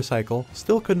a motorcycle,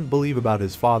 still couldn't believe about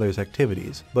his father's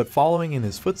activities, but following in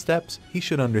his footsteps, he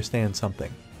should understand something.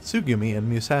 Tsugumi and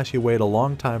Musashi wait a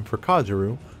long time for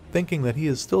Kajiru, thinking that he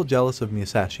is still jealous of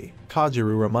Musashi.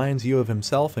 Kageru reminds you of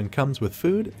himself and comes with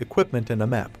food, equipment and a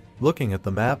map. Looking at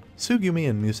the map, Tsugumi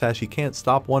and Musashi can't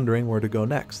stop wondering where to go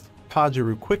next.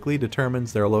 Kageru quickly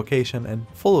determines their location and,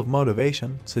 full of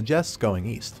motivation, suggests going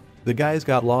east. The guys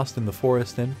got lost in the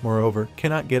forest and, moreover,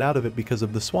 cannot get out of it because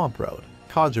of the swamp road.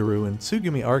 Kageru and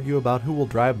Tsugumi argue about who will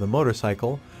drive the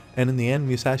motorcycle, and in the end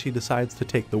Musashi decides to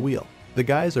take the wheel. The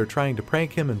guys are trying to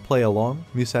prank him and play along.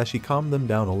 Musashi calmed them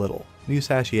down a little.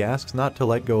 Musashi asks not to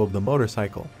let go of the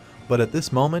motorcycle, but at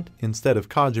this moment, instead of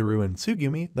Kageru and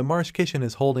Tsugumi, the Marsh Kishin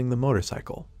is holding the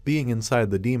motorcycle. Being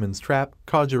inside the demon's trap,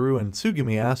 Kageru and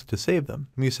Tsugumi ask to save them.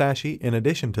 Musashi, in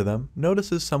addition to them,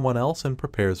 notices someone else and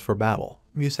prepares for battle.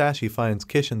 Musashi finds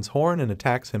Kishin's horn and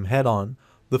attacks him head-on.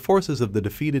 The forces of the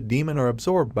defeated demon are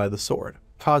absorbed by the sword.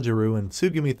 Kageru and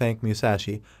Tsugumi thank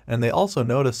Musashi, and they also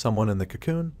notice someone in the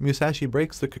cocoon. Musashi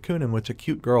breaks the cocoon in which a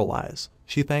cute girl lies.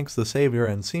 She thanks the savior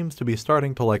and seems to be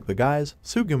starting to like the guys.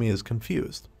 Tsugumi is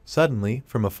confused. Suddenly,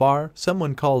 from afar,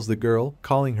 someone calls the girl,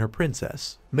 calling her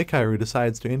princess. Mikairu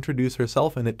decides to introduce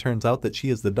herself and it turns out that she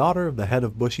is the daughter of the head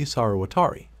of Bushi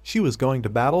Saruwatari. She was going to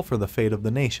battle for the fate of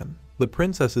the nation. The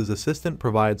princess's assistant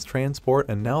provides transport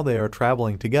and now they are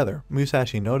traveling together.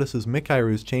 Musashi notices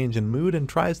Mikairu's change in mood and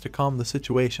tries to calm the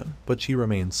situation, but she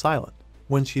remains silent.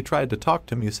 When she tried to talk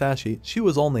to Musashi, she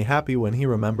was only happy when he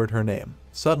remembered her name.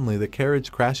 Suddenly the carriage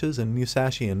crashes and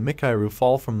Musashi and Mikairu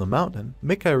fall from the mountain.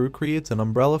 Mikairu creates an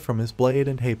umbrella from his blade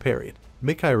and hey parried.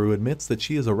 Mikairu admits that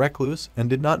she is a recluse and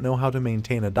did not know how to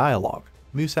maintain a dialogue.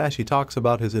 Musashi talks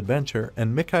about his adventure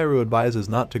and Mikairu advises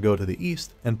not to go to the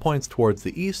east and points towards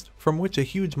the east, from which a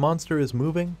huge monster is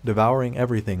moving, devouring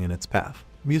everything in its path.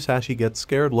 Musashi gets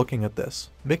scared looking at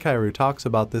this. Mikairu talks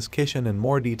about this Kishin in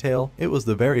more detail. It was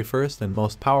the very first and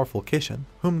most powerful Kishin,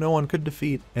 whom no one could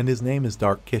defeat, and his name is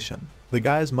Dark Kishin. The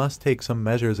guys must take some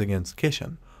measures against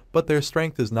Kishin, but their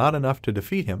strength is not enough to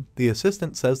defeat him. The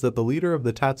assistant says that the leader of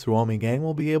the Tatsuomi gang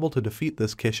will be able to defeat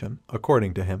this Kishin.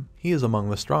 According to him, he is among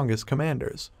the strongest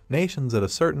commanders. Nations at a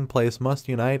certain place must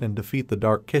unite and defeat the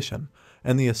Dark Kishin,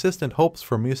 and the assistant hopes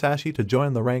for Musashi to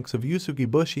join the ranks of Yusugi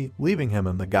Bushi, leaving him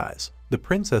and the guys. The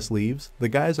princess leaves, the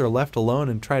guys are left alone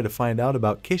and try to find out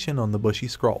about Kishin on the Bushi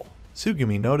scroll.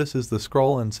 Tsugumi notices the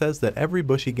scroll and says that every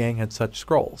Bushi gang had such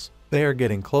scrolls. They are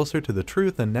getting closer to the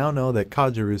truth and now know that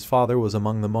Kageru's father was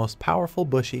among the most powerful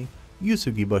Bushi,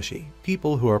 Yusugi Bushi.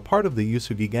 People who are part of the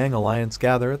Yusugi gang alliance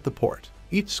gather at the port.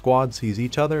 Each squad sees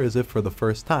each other as if for the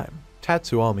first time.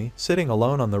 Tatsuomi, sitting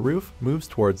alone on the roof, moves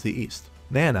towards the east.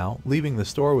 Nanao, leaving the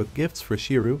store with gifts for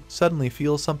Shiru, suddenly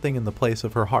feels something in the place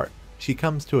of her heart. She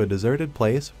comes to a deserted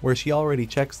place where she already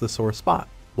checks the sore spot.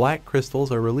 Black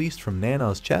crystals are released from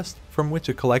Nanao's chest, from which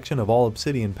a collection of all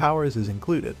obsidian powers is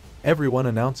included. Everyone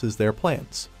announces their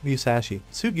plans. Musashi,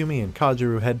 Tsugumi and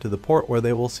Kageru head to the port where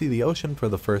they will see the ocean for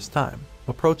the first time.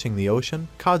 Approaching the ocean,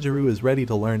 Kageru is ready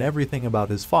to learn everything about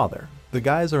his father. The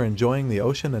guys are enjoying the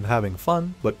ocean and having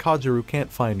fun, but Kageru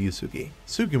can't find Yusugi.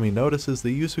 Tsugumi notices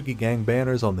the Yusugi gang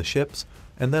banners on the ships,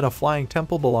 and then a flying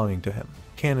temple belonging to him.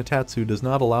 Kanatatsu does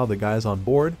not allow the guys on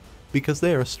board, because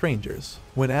they are strangers.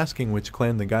 When asking which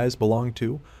clan the guys belong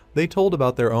to, they told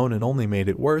about their own and only made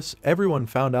it worse. Everyone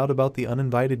found out about the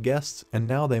uninvited guests, and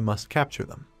now they must capture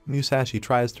them. Musashi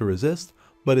tries to resist,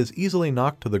 but is easily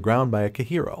knocked to the ground by a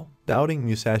Kahiro. Doubting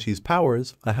Musashi's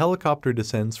powers, a helicopter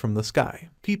descends from the sky.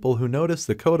 People who notice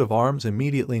the coat of arms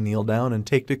immediately kneel down and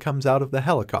Takeda comes out of the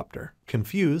helicopter.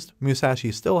 Confused,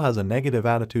 Musashi still has a negative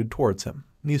attitude towards him.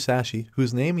 Musashi,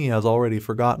 whose name he has already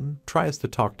forgotten, tries to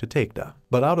talk to Takeda,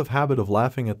 but out of habit of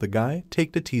laughing at the guy,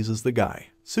 Takeda teases the guy.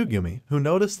 Tsugumi, who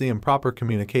noticed the improper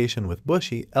communication with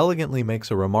Bushi, elegantly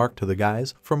makes a remark to the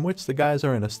guys, from which the guys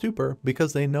are in a stupor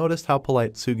because they noticed how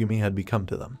polite Tsugumi had become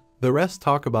to them. The rest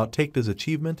talk about Takeda's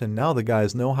achievement and now the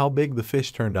guys know how big the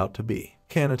fish turned out to be.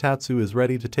 Kanatatsu is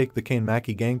ready to take the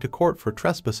Kanmaki gang to court for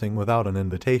trespassing without an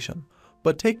invitation,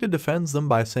 but Takeda defends them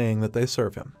by saying that they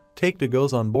serve him. Takeda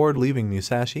goes on board leaving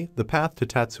Musashi. The path to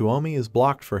Tatsuomi is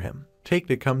blocked for him.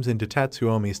 Takeda comes into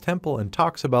Tatsuomi's temple and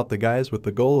talks about the guys with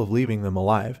the goal of leaving them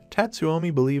alive.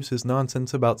 Tatsuomi believes his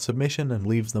nonsense about submission and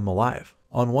leaves them alive.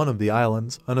 On one of the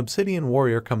islands, an obsidian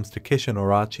warrior comes to Kishin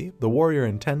Orachi. The warrior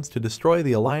intends to destroy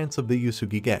the alliance of the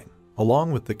Yusugi gang.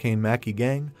 Along with the Kanmaki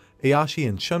gang, Ayashi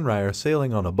and Shunrai are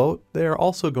sailing on a boat. They are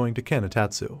also going to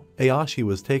Kanatatsu. Ayashi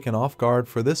was taken off guard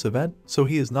for this event, so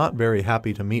he is not very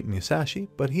happy to meet Musashi,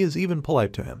 but he is even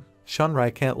polite to him.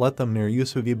 Shunrai can't let them near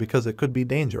Yusugi because it could be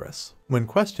dangerous. When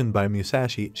questioned by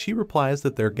Musashi, she replies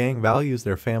that their gang values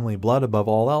their family blood above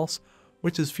all else,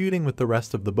 which is feuding with the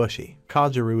rest of the Bushi.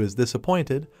 Kageru is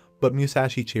disappointed, but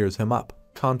Musashi cheers him up.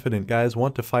 Confident guys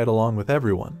want to fight along with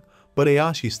everyone, but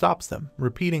Ayashi stops them,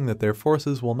 repeating that their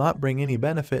forces will not bring any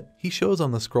benefit. He shows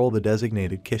on the scroll the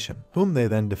designated Kishin, whom they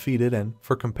then defeated, and,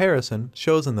 for comparison,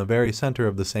 shows in the very center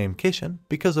of the same Kishin,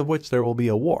 because of which there will be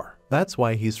a war. That's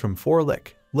why he's from 4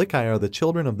 Lick. Likai are the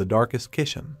children of the darkest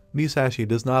Kishin. Musashi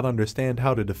does not understand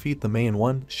how to defeat the main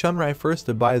one. Shunrai first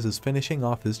advises finishing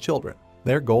off his children.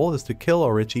 Their goal is to kill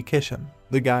Orochi Kishin.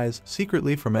 The guys,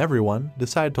 secretly from everyone,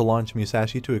 decide to launch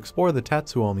Musashi to explore the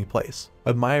Tatsuomi place.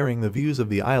 Admiring the views of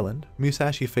the island,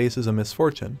 Musashi faces a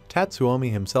misfortune.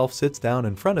 Tatsuomi himself sits down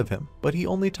in front of him, but he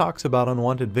only talks about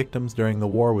unwanted victims during the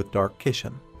war with Dark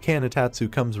Kishin.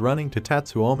 Kanatatsu comes running to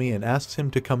Tatsuomi and asks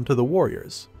him to come to the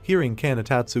warriors. Hearing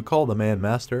Kanatatsu call the man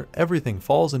master, everything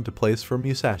falls into place for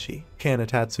Musashi.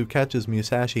 Kanatatsu catches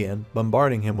Musashi and,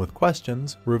 bombarding him with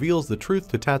questions, reveals the truth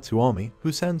to Tatsuomi,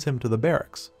 who sends him to the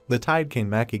barracks. The Tide King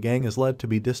Maki gang is led to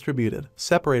be distributed.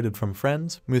 Separated from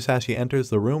friends, Musashi enters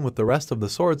the room with the rest of the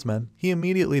swordsmen. He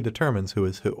immediately determines who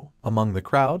is who. Among the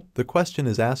crowd, the question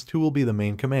is asked who will be the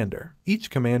main commander. Each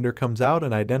commander comes out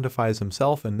and identifies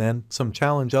himself, and then, some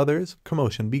challenge others.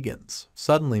 Commotion begins.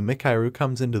 Suddenly Mikairu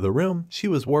comes into the room. She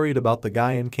was worried about the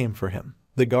guy and came for him.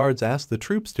 The guards ask the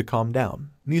troops to calm down.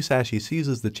 Musashi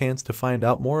seizes the chance to find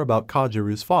out more about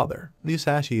Kajiru's father.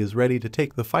 Musashi is ready to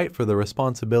take the fight for the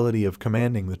responsibility of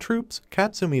commanding the troops.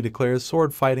 Katsumi declares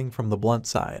sword fighting from the blunt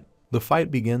side. The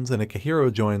fight begins and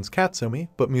Akihiro joins Katsumi,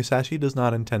 but Musashi does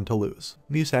not intend to lose.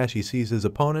 Musashi sees his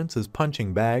opponents as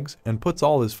punching bags and puts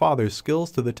all his father's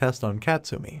skills to the test on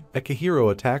Katsumi.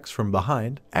 Akihiro attacks from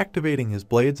behind, activating his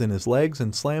blades in his legs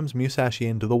and slams Musashi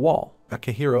into the wall.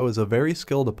 Akihiro is a very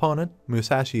skilled opponent.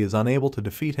 Musashi is unable to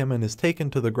defeat him and is taken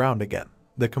to the ground again.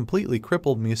 The completely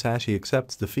crippled Musashi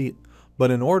accepts defeat, but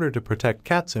in order to protect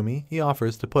Katsumi, he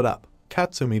offers to put up.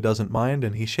 Katsumi doesn't mind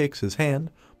and he shakes his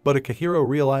hand, but Akihiro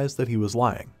realized that he was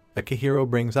lying. Akihiro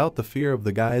brings out the fear of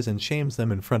the guys and shames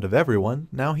them in front of everyone.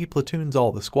 Now he platoons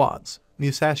all the squads.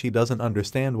 Musashi doesn't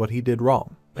understand what he did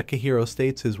wrong. Akihiro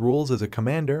states his rules as a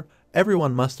commander.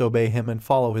 Everyone must obey him and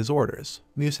follow his orders.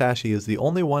 Musashi is the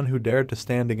only one who dared to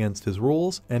stand against his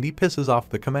rules, and he pisses off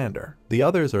the commander. The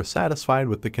others are satisfied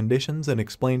with the conditions and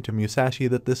explain to Musashi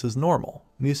that this is normal.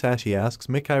 Musashi asks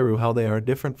Mikairu how they are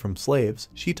different from slaves.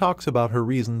 She talks about her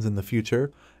reasons in the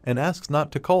future and asks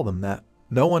not to call them that.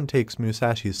 No one takes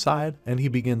Musashi's side and he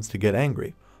begins to get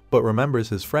angry, but remembers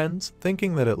his friends,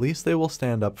 thinking that at least they will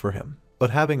stand up for him.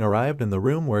 But having arrived in the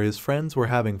room where his friends were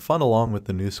having fun along with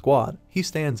the new squad, he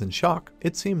stands in shock.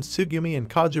 It seems Tsugumi and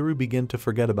Kajiru begin to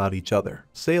forget about each other.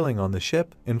 Sailing on the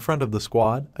ship, in front of the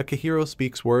squad, Akihiro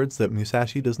speaks words that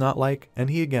Musashi does not like,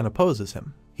 and he again opposes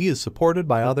him. He is supported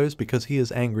by others because he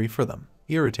is angry for them.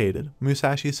 Irritated,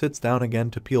 Musashi sits down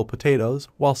again to peel potatoes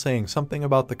while saying something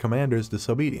about the commander's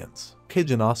disobedience.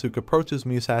 Kijinosuke approaches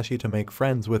Musashi to make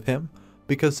friends with him,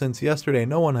 because since yesterday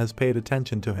no one has paid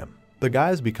attention to him. The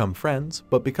guys become friends,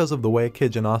 but because of the way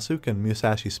Kijinosuke and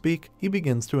Musashi speak, he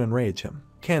begins to enrage him.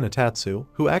 Kanatatsu,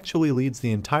 who actually leads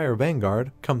the entire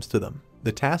vanguard, comes to them.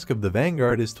 The task of the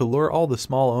vanguard is to lure all the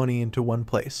small oni into one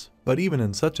place. But even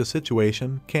in such a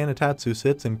situation, Kanatatsu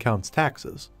sits and counts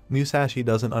taxes. Musashi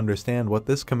doesn't understand what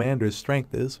this commander's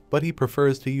strength is, but he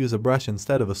prefers to use a brush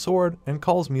instead of a sword and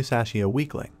calls Musashi a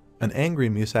weakling. An angry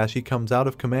Musashi comes out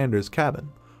of commander's cabin,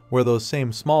 where those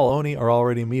same small oni are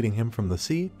already meeting him from the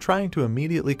sea, trying to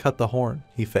immediately cut the horn.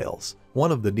 He fails.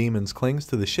 One of the demons clings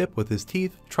to the ship with his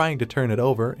teeth, trying to turn it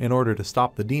over in order to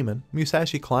stop the demon.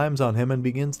 Musashi climbs on him and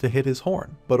begins to hit his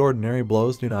horn, but ordinary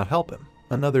blows do not help him.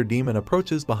 Another demon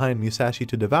approaches behind Musashi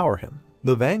to devour him.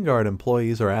 The vanguard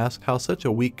employees are asked how such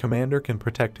a weak commander can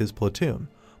protect his platoon,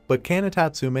 but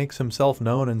Kanatatsu makes himself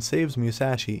known and saves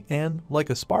Musashi and, like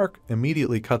a spark,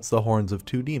 immediately cuts the horns of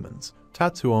 2 demons.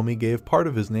 Tatsuomi gave part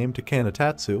of his name to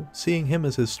Kanatatsu, seeing him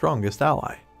as his strongest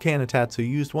ally. Kanatatsu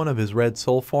used one of his red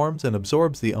soul forms and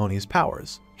absorbs the Oni's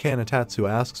powers. Kanatatsu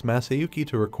asks Masayuki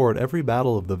to record every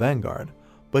battle of the vanguard,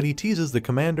 but he teases the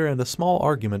commander and a small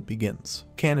argument begins.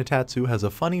 Kanatatsu has a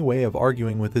funny way of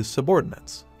arguing with his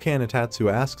subordinates.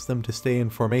 Kanatatsu asks them to stay in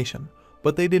formation,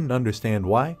 but they didn't understand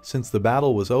why. Since the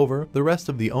battle was over, the rest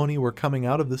of the Oni were coming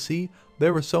out of the sea.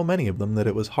 There were so many of them that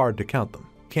it was hard to count them.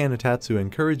 Kanatatsu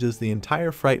encourages the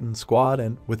entire frightened squad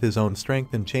and, with his own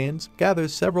strength and chains,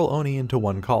 gathers several Oni into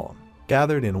one column.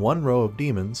 Gathered in one row of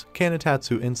demons,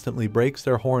 Kanatatsu instantly breaks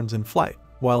their horns in flight.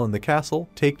 While in the castle,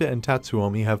 Takeda and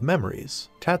Tatsuomi have memories.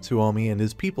 Tatsuomi and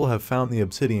his people have found the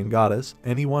obsidian goddess,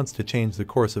 and he wants to change the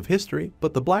course of history,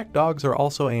 but the black dogs are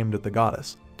also aimed at the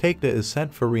goddess. Takeda is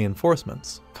sent for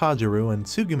reinforcements. Kajiru and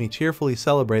Tsugumi cheerfully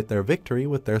celebrate their victory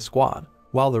with their squad.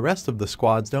 While the rest of the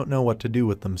squads don't know what to do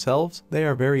with themselves, they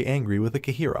are very angry with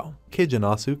Akihiro.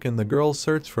 Kijinosuke and the girls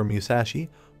search for Musashi,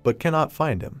 but cannot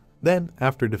find him. Then,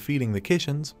 after defeating the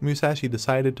Kishins, Musashi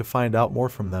decided to find out more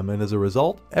from them, and as a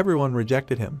result, everyone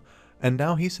rejected him, and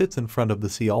now he sits in front of the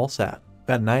sea all sad.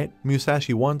 At night,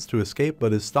 Musashi wants to escape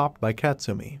but is stopped by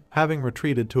Katsumi. Having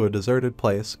retreated to a deserted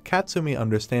place, Katsumi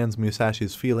understands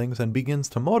Musashi's feelings and begins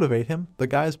to motivate him. The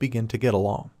guys begin to get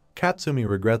along. Katsumi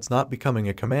regrets not becoming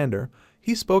a commander.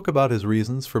 He spoke about his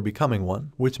reasons for becoming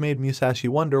one, which made Musashi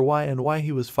wonder why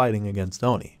he was fighting against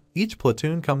Oni. Each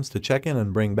platoon comes to check in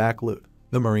and bring back loot.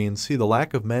 The Marines see the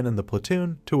lack of men in the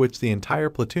platoon, to which the entire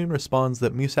platoon responds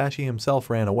that Musashi himself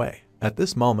ran away. At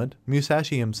this moment,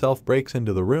 Musashi himself breaks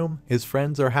into the room. His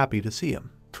friends are happy to see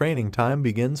him. Training time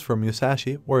begins for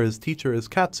Musashi, where his teacher is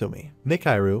Katsumi.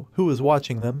 Mikairu, who is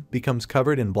watching them, becomes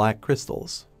covered in black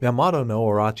crystals. Yamato no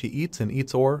Orochi eats and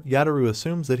eats ore. Yataru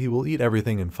assumes that he will eat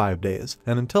everything in 5 days,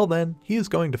 and until then, he is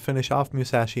going to finish off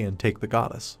Musashi and take the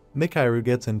goddess. Mikairu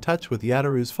gets in touch with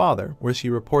Yataru's father, where she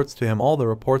reports to him all the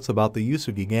reports about the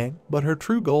Yusugi gang, but her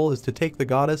true goal is to take the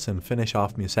goddess and finish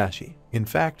off Musashi. In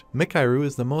fact, Mikairu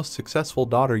is the most successful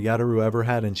daughter Yataru ever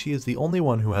had, and she is the only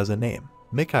one who has a name.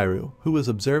 Mikairu, who is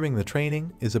observing the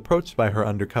training, is approached by her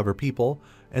undercover people,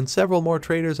 and several more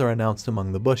traitors are announced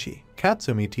among the bushi.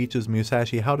 Katsumi teaches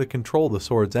Musashi how to control the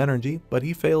sword's energy, but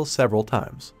he fails several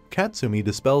times. Katsumi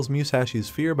dispels Musashi's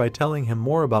fear by telling him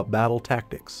more about battle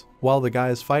tactics. While the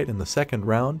guys fight in the second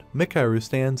round, Mikairu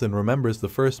stands and remembers the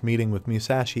first meeting with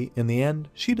Musashi. In the end,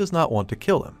 she does not want to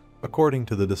kill him. According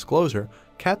to the disclosure,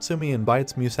 Katsumi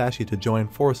invites Musashi to join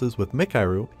forces with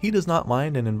Mikairu. He does not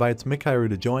mind and invites Mikairu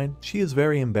to join. She is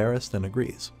very embarrassed and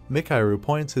agrees. Mikairu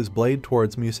points his blade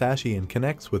towards Musashi and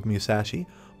connects with Musashi,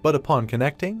 but upon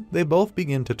connecting, they both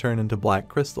begin to turn into black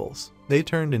crystals. They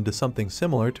turned into something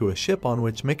similar to a ship on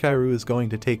which Mikairu is going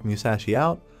to take Musashi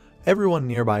out. Everyone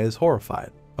nearby is horrified.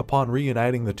 Upon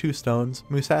reuniting the two stones,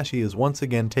 Musashi is once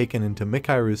again taken into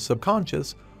Mikairu's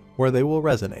subconscious, where they will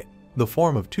resonate. The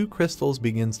form of two crystals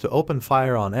begins to open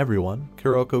fire on everyone.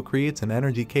 Kuroko creates an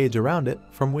energy cage around it,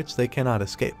 from which they cannot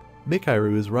escape.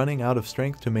 Mikairu is running out of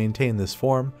strength to maintain this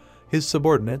form. His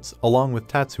subordinates, along with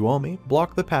Tatsuomi,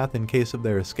 block the path in case of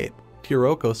their escape.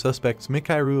 Kuroko suspects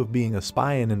Mikairu of being a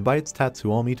spy and invites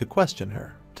Tatsuomi to question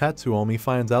her. Tatsuomi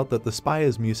finds out that the spy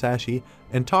is Musashi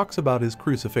and talks about his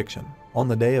crucifixion. On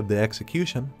the day of the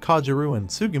execution, Kajuru and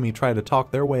Tsugumi try to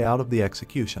talk their way out of the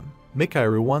execution.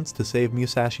 Mikairu wants to save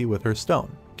Musashi with her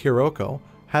stone. Kuroko,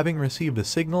 having received a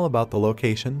signal about the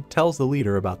location, tells the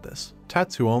leader about this.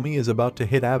 Tatsuomi is about to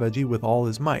hit Abaji with all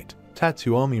his might.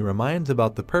 Tatsuomi reminds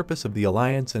about the purpose of the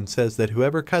alliance and says that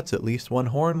whoever cuts at least one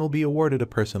horn will be awarded a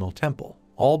personal temple.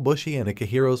 All Bushi and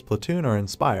Ikahiro's platoon are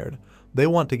inspired. They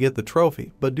want to get the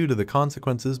trophy, but due to the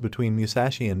consequences between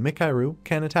Musashi and Mikairu,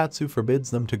 Kanatatsu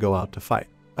forbids them to go out to fight.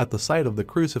 At the site of the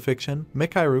crucifixion,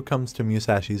 Mikairu comes to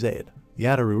Musashi's aid.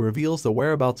 Yataru reveals the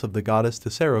whereabouts of the goddess to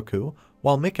Seroku,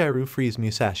 while Mikairu frees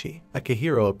Musashi.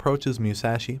 Akihiro approaches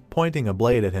Musashi, pointing a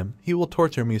blade at him. He will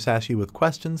torture Musashi with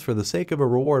questions for the sake of a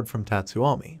reward from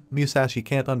Tatsuomi. Musashi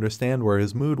can't understand where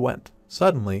his mood went.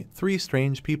 Suddenly, 3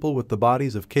 strange people with the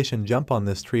bodies of Kishin jump on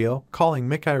this trio, calling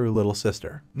Mikairu little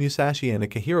sister. Musashi and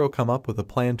Akihiro come up with a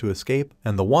plan to escape,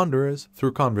 and the Wanderers,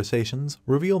 through conversations,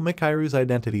 reveal Mikairu's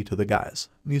identity to the guys.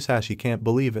 Musashi can't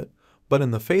believe it, but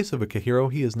in the face of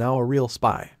Akihiro he is now a real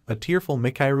spy. A tearful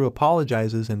Mikairu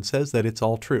apologizes and says that it's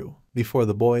all true. Before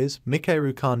the boys,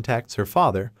 Mikairu contacts her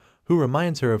father, who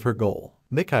reminds her of her goal.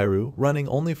 Mikairu, running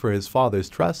only for his father's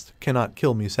trust, cannot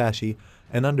kill Musashi,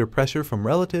 and under pressure from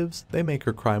relatives, they make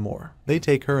her cry more. They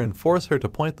take her and force her to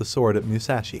point the sword at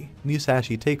Musashi.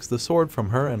 Musashi takes the sword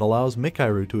from her and allows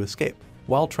Mikairu to escape.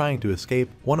 While trying to escape,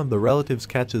 one of the relatives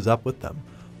catches up with them.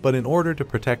 But in order to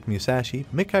protect Musashi,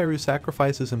 Mikairu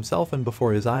sacrifices himself, and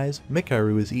before his eyes,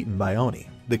 Mikairu is eaten by Oni.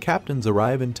 The captains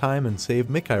arrive in time and save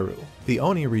Mikairu. The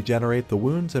Oni regenerate the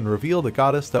wounds and reveal the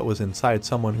goddess that was inside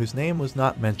someone whose name was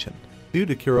not mentioned. Due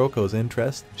to Kuroko's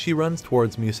interest, she runs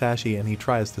towards Musashi and he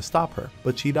tries to stop her,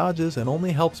 but she dodges and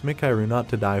only helps Mikairu not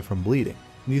to die from bleeding.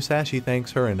 Musashi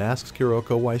thanks her and asks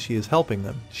Kuroko why she is helping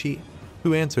them. She,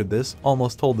 who answered this,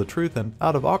 almost told the truth and,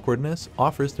 out of awkwardness,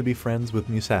 offers to be friends with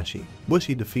Musashi.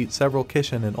 Bushi defeats several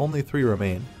Kishin and only 3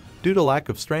 remain. Due to lack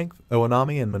of strength,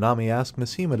 Oanami and Minami ask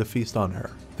Mishima to feast on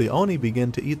her. The Oni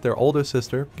begin to eat their older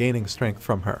sister, gaining strength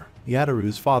from her.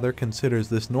 Yataru's father considers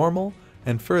this normal,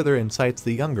 and further incites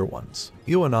the younger ones.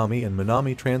 Iwanami and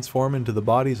Minami transform into the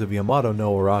bodies of Yamato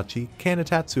no Orochi.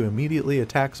 Kanatatsu immediately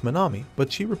attacks Minami,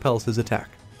 but she repels his attack.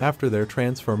 After their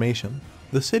transformation,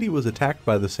 the city was attacked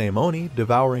by the same Oni,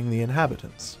 devouring the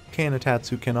inhabitants.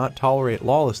 Kanatatsu cannot tolerate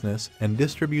lawlessness and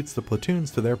distributes the platoons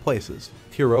to their places.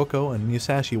 Kuroko and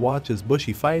Musashi watch as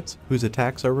Bushi fights, whose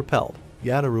attacks are repelled.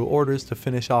 Yataru orders to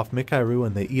finish off Mikairu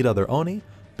and they eat other Oni.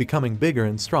 becoming bigger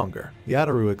and stronger.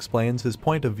 Yataru explains his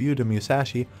point of view to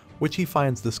Musashi, which he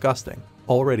finds disgusting.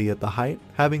 Already at the height,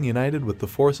 having united with the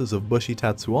forces of Bushi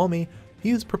Tatsuomi, he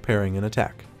is preparing an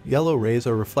attack. Yellow rays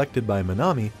are reflected by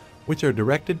Minami, which are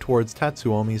directed towards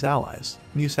Tatsuomi's allies.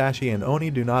 Musashi and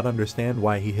Oni do not understand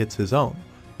why he hits his own,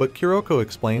 but Kuroko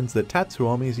explains that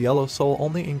Tatsuomi's yellow soul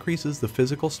only increases the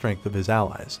physical strength of his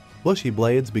allies. Bushi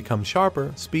blades become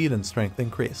sharper, speed and strength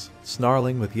increase.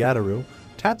 Snarling with Yataru,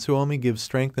 Tatsuomi gives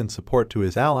strength and support to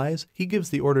his allies. He gives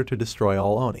the order to destroy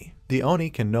all Oni. The Oni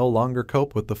can no longer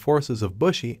cope with the forces of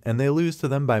Bushi, and they lose to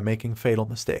them by making fatal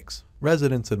mistakes.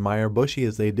 Residents admire Bushi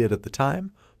as they did at the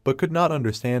time, but could not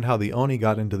understand how the Oni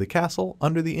got into the castle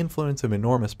under the influence of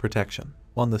enormous protection.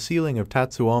 On the ceiling of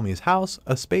Tatsuomi's house,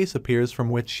 a space appears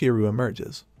from which Shiryu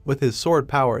emerges. With his sword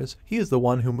powers, he is the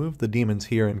one who moved the demons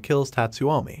here and kills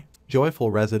Tatsuomi.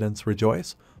 Joyful residents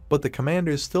rejoice, but the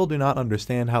commanders still do not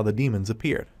understand how the demons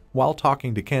appeared. While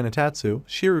talking to Kanatatsu,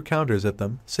 Shiryu counters at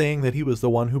them, saying that he was the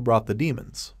one who brought the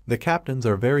demons. The captains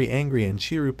are very angry and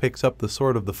Shiryu picks up the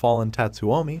sword of the fallen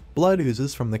Tatsuomi. Blood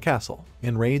oozes from the castle.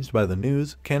 Enraged by the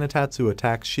news, Kanatatsu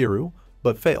attacks Shiryu,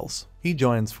 but fails. He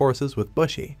joins forces with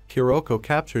Bushi. Kuroko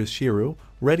captures Shiryu,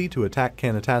 ready to attack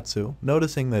Kanatatsu.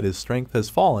 Noticing that his strength has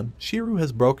fallen, Shiryu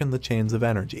has broken the chains of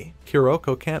energy.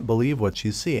 Kuroko can't believe what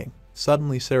she's seeing.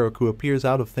 Suddenly Seroku appears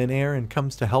out of thin air and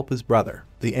comes to help his brother.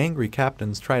 The angry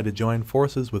captains try to join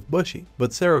forces with Bushi,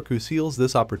 but Seroku seals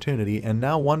this opportunity and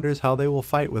now wonders how they will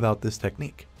fight without this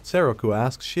technique. Seroku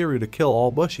asks Shiryu to kill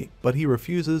all Bushi, but he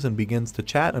refuses and begins to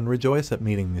chat and rejoice at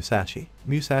meeting Musashi.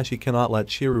 Musashi cannot let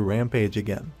Shiryu rampage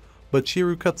again, but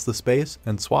Shiryu cuts the space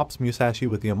and swaps Musashi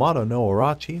with Yamato no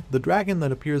Orochi. The dragon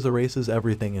that appears erases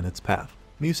everything in its path.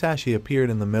 Musashi appeared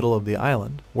in the middle of the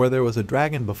island, where there was a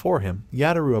dragon before him.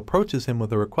 Yataru approaches him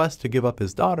with a request to give up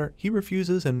his daughter. He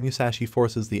refuses and Musashi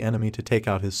forces the enemy to take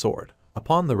out his sword.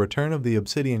 Upon the return of the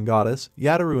obsidian goddess,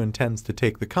 Yataru intends to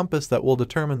take the compass that will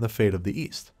determine the fate of the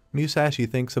East. Musashi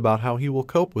thinks about how he will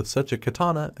cope with such a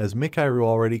katana as Mikairu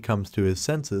already comes to his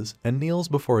senses and kneels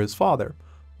before his father,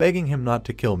 begging him not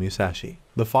to kill Musashi.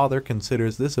 The father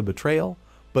considers this a betrayal,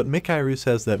 but Mikairu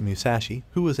says that Musashi,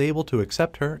 who was able to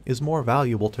accept her, is more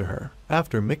valuable to her.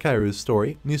 After Mikairu's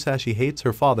story, Musashi hates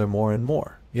her father more and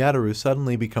more. Yataru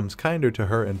suddenly becomes kinder to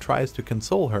her and tries to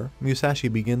console her. Musashi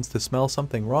begins to smell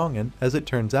something wrong and, as it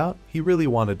turns out, he really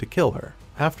wanted to kill her.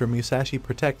 After Musashi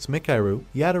protects Mikairu,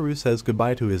 Yataru says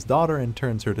goodbye to his daughter and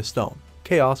turns her to stone.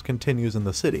 Chaos continues in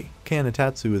the city.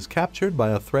 Kanatatsu is captured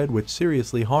by a thread which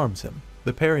seriously harms him.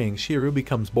 The parrying Shiryu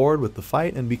becomes bored with the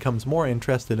fight and becomes more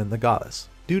interested in the goddess.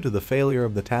 Due to the failure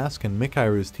of the task and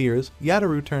Mikairu's tears,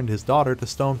 Yataru turned his daughter to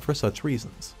stone for such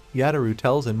reasons. Yataru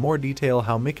tells in more detail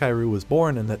how Mikairu was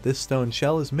born and that this stone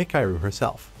shell is Mikairu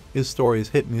herself. His stories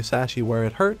hit Musashi where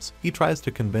it hurts. He tries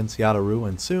to convince Yataru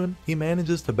and soon, he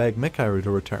manages to beg Mikairu to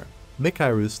return.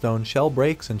 Mikairu's stone shell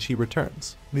breaks and she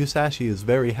returns. Musashi is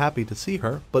very happy to see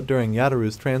her, but during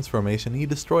Yataru's transformation he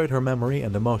destroyed her memory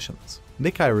and emotions.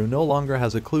 Mikairu no longer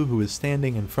has a clue who is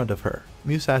standing in front of her.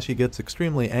 Musashi gets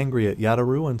extremely angry at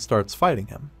Yataru and starts fighting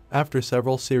him. After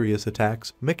several serious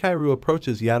attacks, Mikairu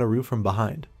approaches Yataru from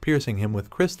behind, piercing him with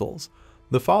crystals.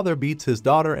 The father beats his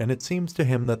daughter and it seems to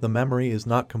him that the memory is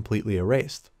not completely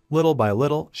erased. Little by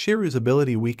little, Shiryu's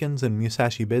ability weakens and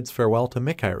Musashi bids farewell to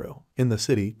Mikairu. In the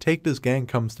city, Takeda's gang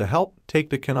comes to help.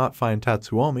 Takeda cannot find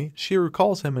Tatsuomi. Shiryu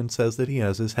calls him and says that he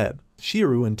has his head.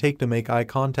 Shiryu and Takeda make eye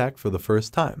contact for the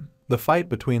first time. The fight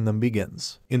between them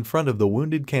begins. In front of the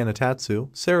wounded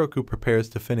Kanatatsu, Seroku prepares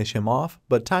to finish him off,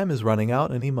 but time is running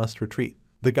out and he must retreat.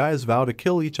 The guys vow to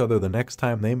kill each other the next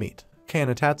time they meet.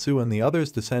 Kanatatsu and the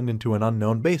others descend into an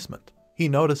unknown basement. He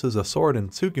notices a sword in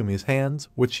Tsukumi's hands,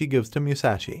 which she gives to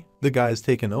Musashi. The guys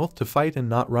take an oath to fight and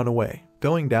not run away.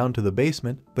 Going down to the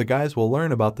basement, the guys will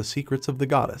learn about the secrets of the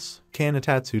goddess.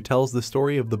 Kanatatsu tells the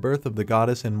story of the birth of the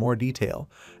goddess in more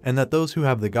detail, and that those who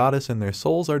have the goddess in their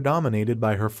souls are dominated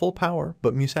by her full power,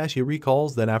 but Musashi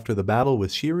recalls that after the battle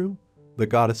with Shiryu, the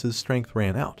goddess's strength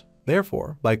ran out.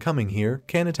 Therefore, by coming here,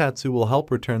 Kanatatsu will help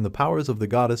return the powers of the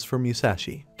goddess for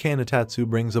Musashi. Kanatatsu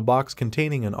brings a box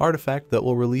containing an artifact that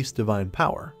will release divine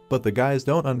power, but the guys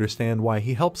don't understand why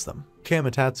he helps them.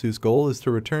 Kanatatsu's goal is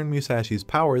to return Musashi's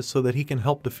powers so that he can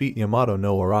help defeat Yamato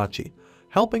no Orochi.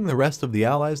 Helping the rest of the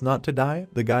allies not to die,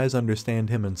 the guys understand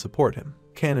him and support him.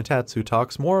 Kanatatsu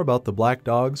talks more about the black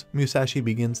dogs. Musashi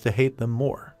begins to hate them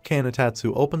more.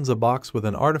 Kanatatsu opens a box with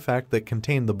an artifact that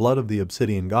contained the blood of the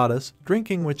obsidian goddess,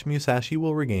 drinking which Musashi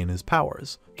will regain his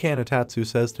powers. Kanatatsu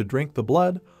says to drink the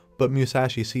blood, but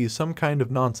Musashi sees some kind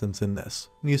of nonsense in this.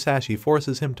 Musashi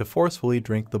forces him to forcefully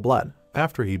drink the blood.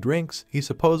 After he drinks, he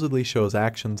supposedly shows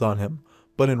actions on him,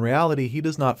 but in reality he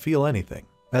does not feel anything.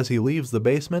 As he leaves the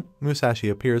basement, Musashi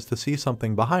appears to see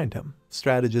something behind him.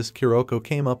 Strategist Kuroko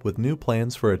came up with new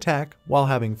plans for attack while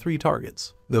having 3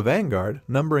 targets. The vanguard,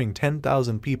 numbering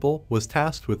 10,000 people, was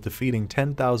tasked with defeating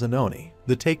 10,000 Oni.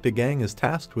 The Take-Two gang is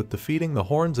tasked with defeating the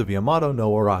horns of Yamato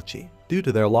no Orochi. Due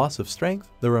to their loss of strength,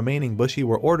 the remaining Bushi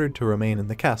were ordered to remain in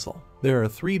the castle. There are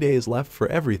 3 days left for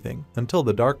everything until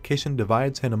the Dark Kishin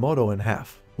divides Hinamoto in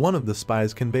half. One of the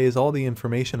spies conveys all the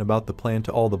information about the plan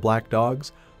to all the Black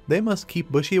Dogs. They must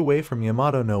keep Bushi away from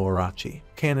Yamato no Orochi.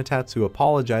 Kanatatsu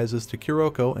apologizes to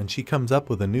Kuroko and she comes up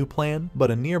with a new plan,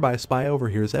 but a nearby spy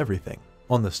overhears everything.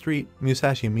 On the street,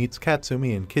 Musashi meets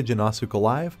Katsumi and Kijin Asuka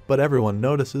alive, but everyone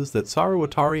notices that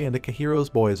Saruwatari and Akahiro's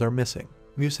boys are missing.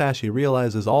 Musashi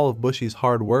realizes all of Bushi's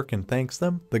hard work and thanks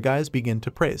them. The guys begin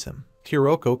to praise him.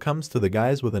 Kuroko comes to the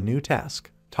guys with a new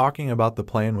task. Talking about the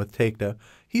plan with Take-Two,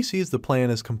 he sees the plan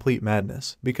as complete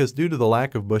madness, because due to the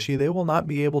lack of Bushi they will not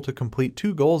be able to complete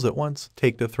 2 goals at once.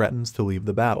 Take-Two threatens to leave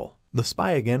the battle. The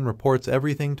spy again reports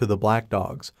everything to the Black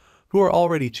Dogs, who are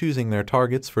already choosing their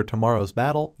targets for tomorrow's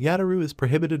battle. Yataru is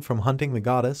prohibited from hunting the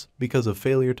goddess because of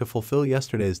failure to fulfill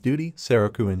yesterday's duty.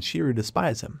 Seroku and Shiru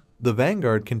despise him. The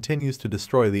vanguard continues to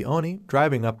destroy the Oni,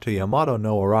 driving up to Yamato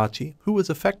no Orochi, who was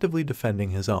effectively defending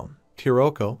his own.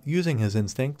 Kuroko, using his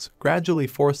instincts, gradually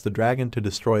forced the dragon to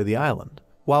destroy the island.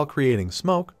 While creating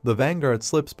smoke, the vanguard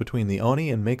slips between the Oni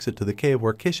and makes it to the cave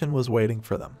where Kishin was waiting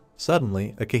for them.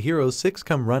 Suddenly, Akahiro's 6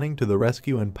 come running to the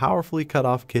rescue and powerfully cut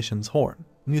off Kishin's horn.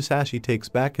 Musashi takes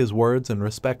back his words and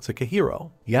respects Akahiro.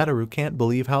 Yataru can't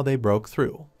believe how they broke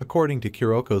through. According to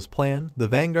Kuroko's plan, the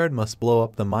vanguard must blow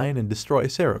up the mine and destroy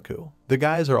Seroku. The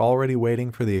guys are already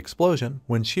waiting for the explosion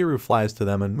when Shiru flies to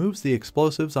them and moves the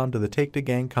explosives onto the Take-Two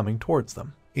gang coming towards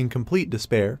them. In complete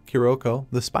despair, Kuroko,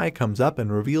 the spy, comes up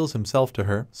and reveals himself to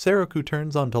her. Seroku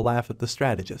turns on to laugh at the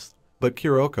strategist. But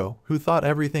Kuroko, who thought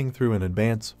everything through in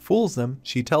advance, fools them.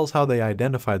 She tells how they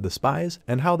identified the spies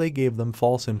and how they gave them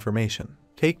false information.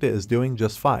 Take-Two is doing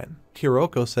just fine.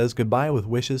 Kuroko says goodbye with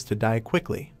wishes to die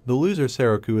quickly. The loser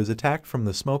Seroku is attacked from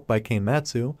the smoke by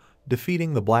Keimatsu,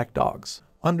 defeating the Black Dogs.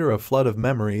 Under a flood of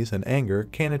memories and anger,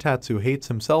 Kanatatsu hates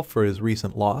himself for his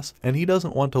recent loss, and he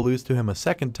doesn't want to lose to him a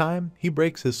second time. He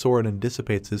breaks his sword and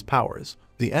dissipates his powers.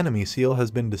 The enemy seal has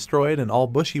been destroyed and all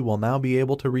Bushi will now be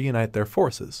able to reunite their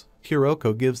forces.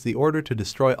 Kuroko gives the order to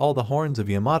destroy all the horns of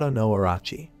Yamato no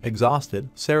Orochi. Exhausted,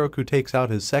 Seroku takes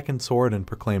out his second sword and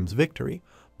proclaims victory,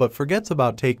 but forgets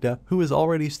about Take-Two, who is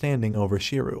already standing over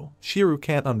Shiru. Shiru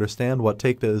can't understand what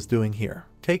Take-Two is doing here.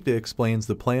 Take-Two explains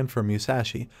the plan for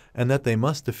Musashi, and that they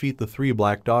must defeat the 3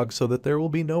 Black Dogs so that there will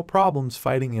be no problems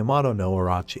fighting Yamato no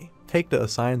Orochi. Take-Two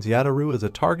assigns Yataru as a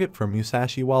target for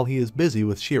Musashi while he is busy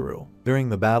with Shiru. During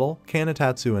the battle,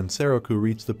 Kanatatsu and Seroku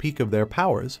reach the peak of their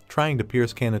powers. Trying to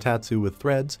pierce Kanatatsu with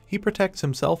threads, he protects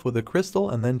himself with a crystal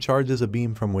and then charges a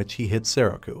beam from which he hits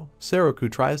Seroku.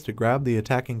 Seroku tries to grab the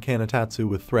attacking Kanatatsu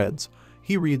with threads.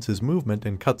 He reads his movement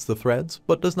and cuts the threads,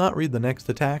 but does not read the next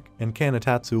attack, and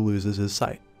Kanatatsu loses his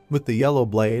sight. With the yellow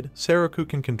blade, Seroku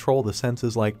can control the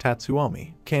senses like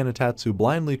Tatsuomi. Kanatatsu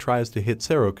blindly tries to hit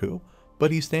Seroku, but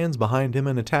he stands behind him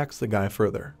and attacks the guy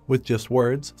further. With just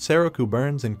words, Seroku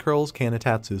burns and curls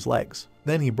Kanatatsu's legs.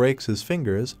 Then he breaks his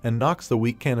fingers and knocks the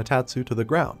weak Kanatatsu to the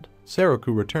ground. Seroku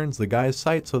returns the guy's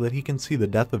sight so that he can see the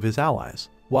death of his allies.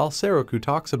 While Seroku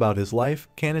talks about his life,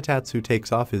 Kanatatsu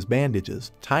takes off his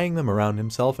bandages, tying them around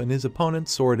himself and his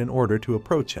opponent's sword in order to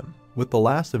approach him. With the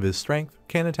last of his strength,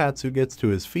 Kanatatsu gets to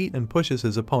his feet and pushes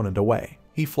his opponent away.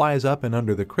 He flies up and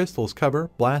under the crystal's cover,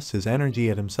 blasts his energy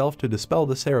at himself to dispel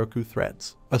the Seroku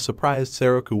threads. A surprised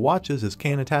Seroku watches as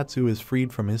Kanatatsu is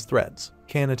freed from his threads.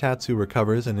 Kanatatsu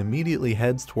recovers and immediately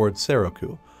heads towards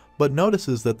Seroku, but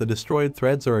notices that the destroyed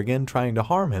threads are again trying to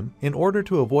harm him. In order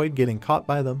to avoid getting caught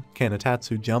by them,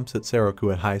 Kanatatsu jumps at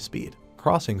Seroku at high speed.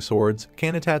 Crossing swords,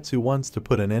 Kanatatsu wants to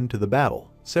put an end to the battle.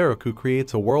 Seroku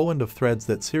creates a whirlwind of threads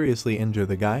that seriously injure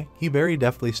the guy. He very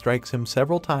deftly strikes him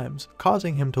several times,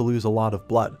 causing him to lose a lot of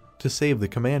blood. To save the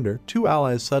commander, 2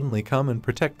 allies suddenly come and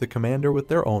protect the commander with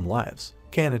their own lives.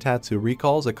 Kanatatsu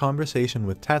recalls a conversation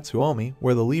with Tatsuomi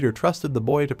where the leader trusted the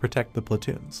boy to protect the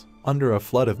platoons. Under a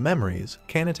flood of memories,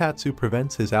 Kanatatsu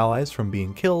prevents his allies from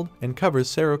being killed and covers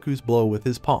Seroku's blow with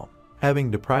his palm.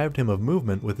 Having deprived him of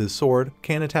movement with his sword,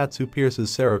 Kanatatsu pierces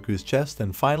Seroku's chest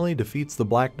and finally defeats the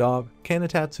Black Dog.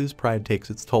 Kanatatsu's pride takes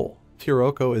its toll.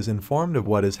 Kuroko is informed of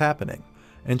what is happening,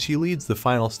 and she leads the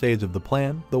final stage of the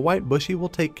plan. The white Bushi will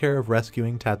take care of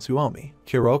rescuing Tatsuomi.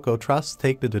 Kuroko trusts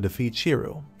Takeda to defeat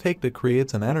Shiru. Takeda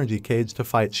creates an energy cage to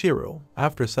fight Shiru.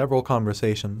 After several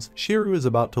conversations, Shiru is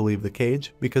about to leave the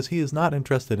cage because he is not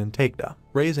interested in Takeda.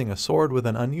 Raising a sword with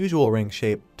an unusual ring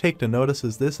shape, Takeda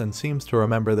notices this and seems to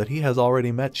remember that he has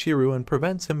already met Shiru and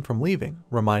prevents him from leaving,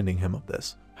 reminding him of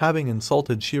this. Having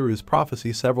insulted Shiru's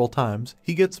prophecy several times,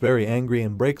 he gets very angry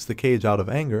and breaks the cage out of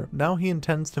anger. Now he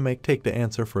intends to make Takeda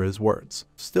answer for his words.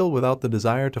 Still without the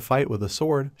desire to fight with a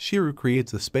sword, Shiru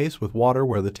creates a space with water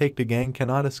where the Takeda gang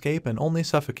cannot escape and only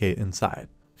suffocate inside.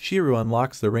 Shiru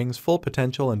unlocks the ring's full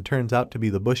potential and turns out to be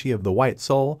the Bushi of the White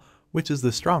Soul, which is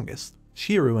the strongest.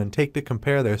 Shiru and Takeda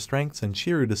compare their strengths and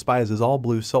Shiru despises all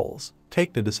blue souls.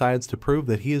 Takeda decides to prove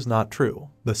that he is not true.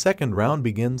 The second round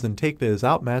begins and Takeda is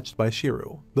outmatched by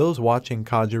Shiru. Those watching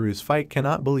Kajiru's fight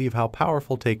cannot believe how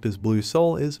powerful Takeda's blue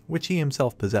soul is, which he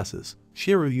himself possesses.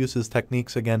 Shiru uses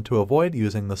techniques again to avoid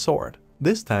using the sword.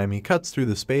 This time he cuts through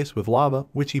the space with lava,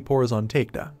 which he pours on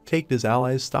Takeda. Takeda's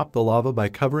allies stop the lava by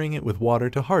covering it with water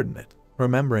to harden it.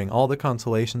 Remembering all the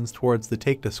consolations towards the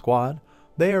Takeda squad,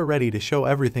 they are ready to show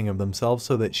everything of themselves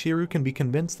so that Shiru can be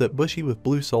convinced that Bushi with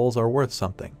blue souls are worth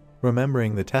something.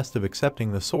 Remembering the test of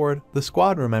accepting the sword, the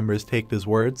squad remembers Takeda's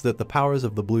words that the powers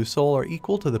of the blue soul are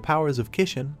equal to the powers of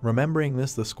Kishin. Remembering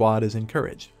this, the squad is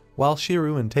encouraged. While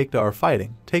Shiru and Takeda are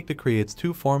fighting, Takeda creates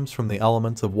two forms from the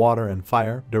elements of water and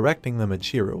fire, directing them at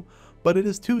Shiru, but it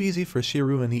is too easy for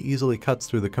Shiru and he easily cuts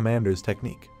through the commander's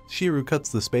technique. Shiru cuts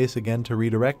the space again to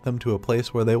redirect them to a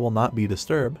place where they will not be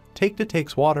disturbed. Takeda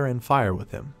takes water and fire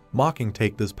with him. Mocking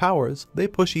Takeda's powers, they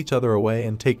push each other away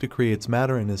and Takeda creates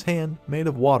matter in his hand, made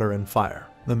of water and fire.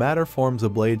 The matter forms a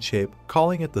blade shape,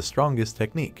 calling it the strongest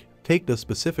technique. Takeda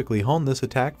specifically honed this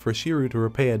attack for Shiru to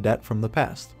repay a debt from the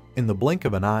past. In the blink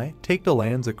of an eye, Takeda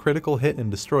lands a critical hit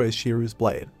and destroys Shiru's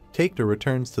blade. Takeda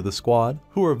returns to the squad,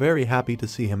 who are very happy to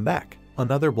see him back.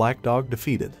 Another black dog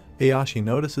defeated. Ayashi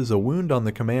notices a wound on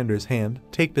the commander's hand.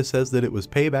 Takeda says that it was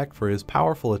payback for his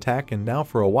powerful attack and now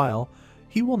for a while,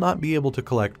 he will not be able to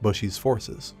collect Bushi's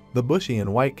forces. The Bushi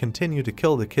in white continue to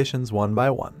kill the Kishins one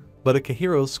by one, but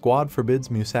Akihiro's squad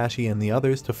forbids Musashi and the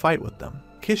others to fight with them.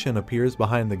 Kishin appears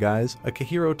behind the guys.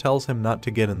 Akihiro tells him not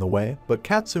to get in the way, but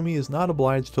Katsumi is not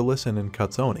obliged to listen and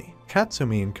cuts Oni.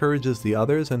 Katsumi encourages the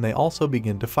others and they also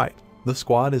begin to fight. The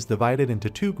squad is divided into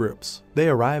two groups. They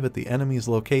arrive at the enemy's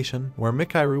location, where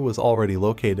Mikairu was already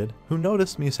located, who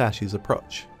noticed Musashi's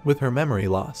approach. With her memory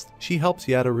lost, she helps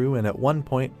Yataru and at one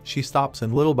point, she stops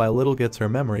and little by little gets her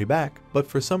memory back, but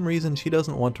for some reason she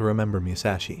doesn't want to remember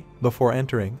Musashi. Before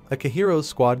entering, Akihiro's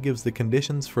squad gives the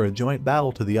conditions for a joint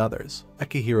battle to the others.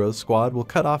 Akihiro's squad will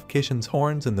cut off Kishin's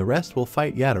horns and the rest will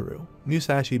fight Yataru.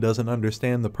 Musashi doesn't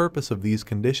understand the purpose of these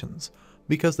conditions,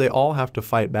 because they all have to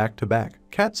fight back to back.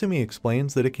 Katsumi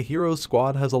explains that Akihiro's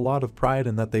squad has a lot of pride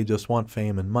and that they just want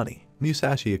fame and money.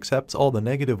 Musashi accepts all the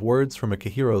negative words from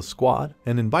Akihiro's squad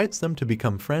and invites them to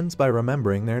become friends by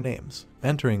remembering their names.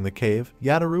 Entering the cave,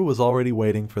 Yataru was already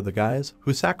waiting for the guys,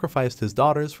 who sacrificed his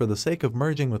daughters for the sake of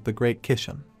merging with the great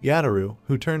Kishin. Yataru,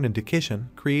 who turned into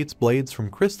Kishin, creates blades from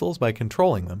crystals by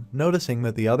controlling them. Noticing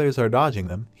that the others are dodging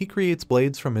them, he creates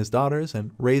blades from his daughters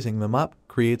and, raising them up,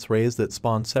 creates rays that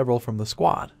spawn several from the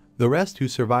squad. The rest who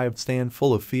survived stand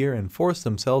full of fear and force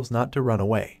themselves not to run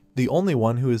away. The only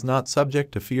one who is not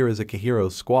subject to fear is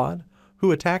Akihiro's squad,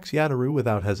 who attacks Yataru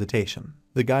without hesitation.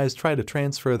 The guys try to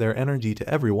transfer their energy to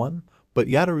everyone, but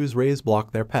Yataru's rays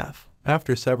block their path.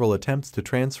 After several attempts to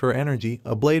transfer energy,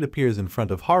 a blade appears in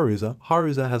front of Haruza.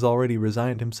 Haruza has already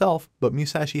resigned himself, but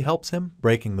Musashi helps him,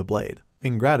 breaking the blade.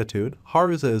 In gratitude,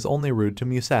 Haruza is only rude to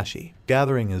Musashi.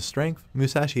 Gathering his strength,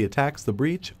 Musashi attacks the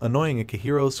breach, annoying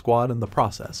Akihiro's squad in the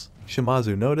process.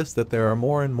 Shimazu noticed that there are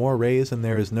more and more rays and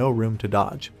there is no room to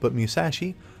dodge, but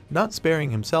Musashi, not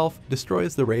sparing himself,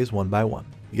 destroys the rays one by one.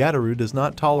 Yataru does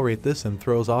not tolerate this and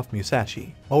throws off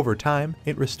Musashi. Over time,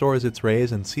 it restores its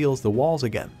rays and seals the walls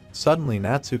again. Suddenly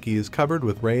Natsuki is covered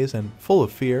with rays and, full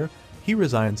of fear, he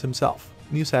resigns himself.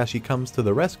 Musashi comes to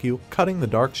the rescue, cutting the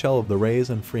dark shell of the rays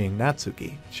and freeing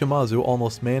Natsuki. Shimazu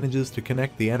almost manages to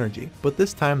connect the energy, but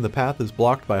this time the path is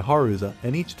blocked by Haruza,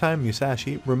 and each time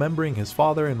Musashi, remembering his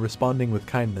father and responding with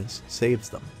kindness, saves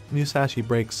them. Musashi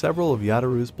breaks several of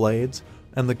Yataru's blades,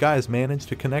 and the guys manage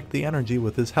to connect the energy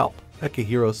with his help.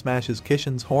 Akihiro smashes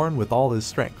Kishin's horn with all his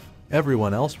strength.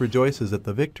 Everyone else rejoices at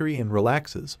the victory and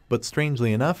relaxes, but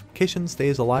strangely enough, Kishin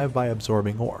stays alive by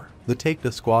absorbing ore. The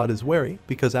Takeda squad is wary,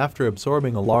 because after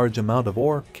absorbing a large amount of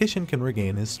ore, Kishin can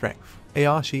regain his strength.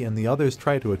 Ayashi and the others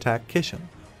try to attack Kishin,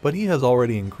 but he has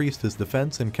already increased his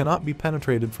defense and cannot be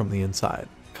penetrated from the inside.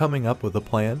 Coming up with a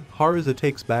plan, Haruza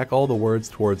takes back all the words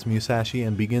towards Musashi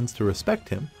and begins to respect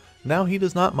him. Now he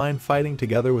does not mind fighting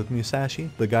together with Musashi.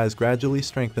 The guys gradually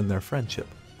strengthen their friendship.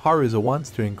 Haruza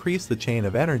wants to increase the chain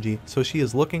of energy, so she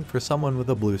is looking for someone with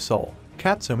a blue soul.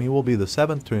 Katsumi will be the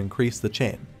 7th to increase the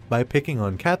chain. By picking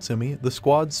on Katsumi, the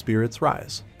squad's spirits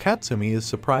rise. Katsumi is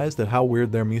surprised at how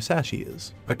weird their Musashi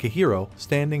is. Akihiro,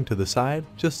 standing to the side,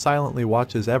 just silently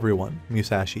watches everyone.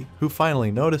 Musashi, who finally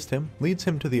noticed him, leads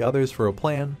him to the others for a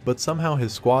plan, but somehow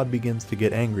his squad begins to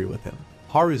get angry with him.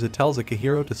 Haruza tells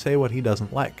Akihiro to say what he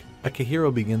doesn't like.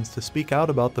 Akihiro begins to speak out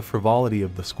about the frivolity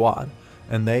of the squad,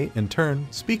 and they, in turn,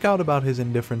 speak out about his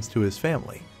indifference to his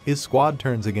family. His squad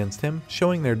turns against him,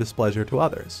 showing their displeasure to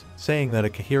others. Saying that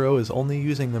Akihiro is only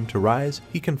using them to rise,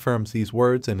 he confirms these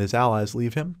words and his allies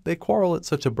leave him. They quarrel at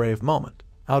such a brave moment.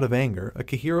 Out of anger,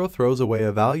 Akihiro throws away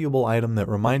a valuable item that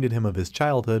reminded him of his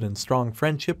childhood and strong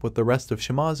friendship with the rest of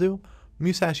Shimazu.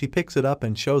 Musashi picks it up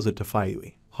and shows it to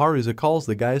Fayui. Haruza calls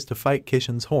the guys to fight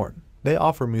Kishin's horn. They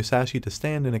offer Musashi to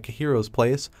stand in Akihiro's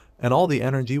place, and all the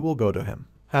energy will go to him.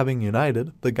 Having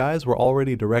united, the guys were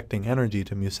already directing energy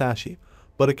to Musashi,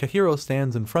 but Akihiro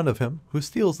stands in front of him, who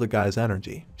steals the guy's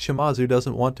energy. Shimazu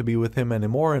doesn't want to be with him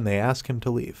anymore and they ask him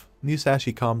to leave.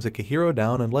 Musashi calms Akihiro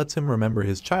down and lets him remember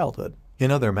his childhood.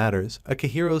 In other matters,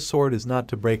 Akihiro's sword is not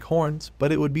to break horns,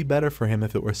 but it would be better for him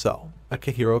if it were so.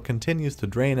 Akihiro continues to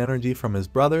drain energy from his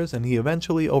brothers and he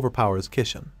eventually overpowers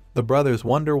Kishin. The brothers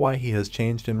wonder why he has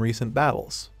changed in recent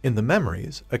battles. In the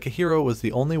memories, Akihiro was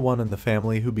the only one in the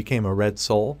family who became a red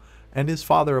soul, and his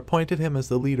father appointed him as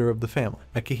the leader of the family.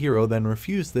 Akihiro then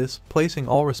refused this, placing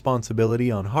all responsibility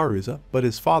on Haruza, but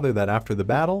his father that after the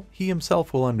battle, he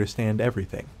himself will understand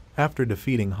everything. After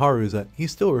defeating Haruza, he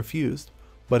still refused,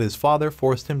 but his father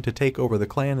forced him to take over the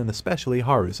clan and especially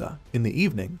Haruza. In the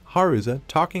evening, Haruza,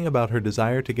 talking about her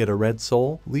desire to get a red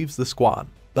soul, leaves the squad.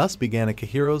 Thus began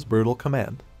Akihiro's brutal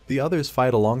command. The others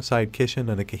fight alongside Kishin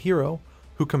and Akihiro,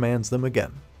 who commands them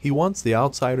again. He wants the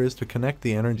outsiders to connect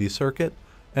the energy circuit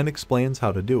and explains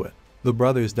how to do it. The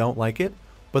brothers don't like it,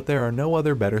 but there are no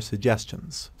other better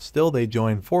suggestions. Still they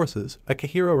join forces.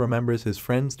 Akihiro remembers his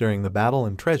friends during the battle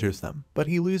and treasures them, but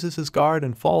he loses his guard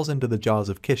and falls into the jaws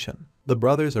of Kishin. The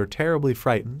brothers are terribly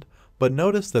frightened, but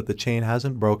notice that the chain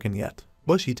hasn't broken yet.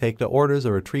 Bushi orders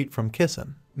a retreat from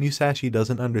Kishin. Musashi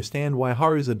doesn't understand why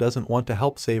Haruza doesn't want to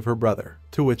help save her brother,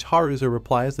 to which Haruza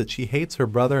replies that she hates her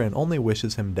brother and only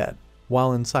wishes him dead.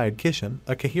 While inside Kishin,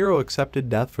 Akihiro accepted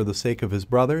death for the sake of his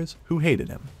brothers, who hated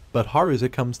him. But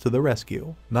Haruza comes to the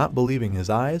rescue. Not believing his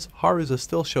eyes, Haruza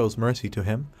still shows mercy to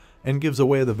him, and gives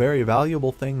away the very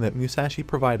valuable thing that Musashi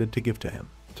provided to give to him.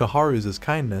 To Haruza's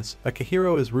kindness,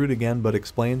 Akihiro is rude again but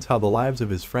explains how the lives of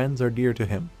his friends are dear to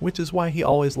him, which is why he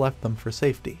always left them for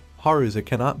safety. Haruza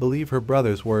cannot believe her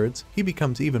brother's words. He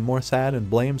becomes even more sad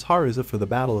and blames Haruza for the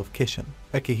Battle of Kishin.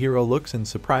 Akihiro looks in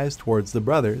surprise towards the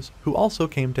brothers, who also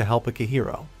came to help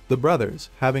Akihiro. The brothers,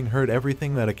 having heard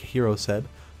everything that Akihiro said,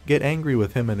 get angry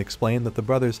with him and explain that the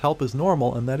brothers' help is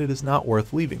normal and that it is not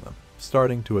worth leaving them.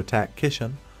 Starting to attack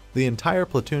Kishin, the entire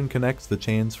platoon connects the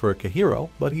chains for Akihiro,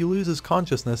 but he loses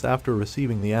consciousness after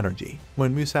receiving the energy.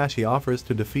 When Musashi offers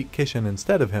to defeat Kishin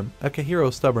instead of him,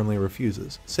 Akihiro stubbornly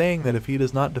refuses, saying that if he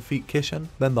does not defeat Kishin,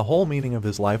 then the whole meaning of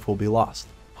his life will be lost.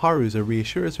 Haruza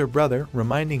reassures her brother,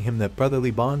 reminding him that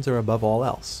brotherly bonds are above all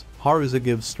else. Haruza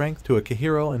gives strength to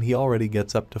Akihiro and he already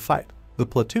gets up to fight. The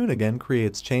platoon again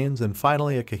creates chains and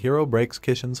finally Akihiro breaks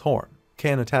Kishin's horn.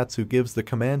 Kanatatsu gives the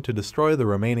command to destroy the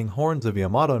remaining horns of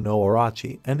Yamato no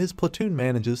Orochi, and his platoon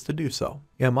manages to do so.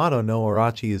 Yamato no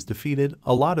Orochi is defeated,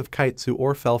 a lot of kaitsu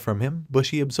ore fell from him,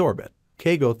 Bushi absorb it.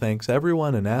 Keigo thanks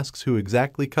everyone and asks who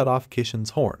exactly cut off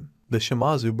Kishin's horn. The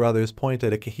Shimazu brothers point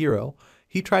at Akihiro.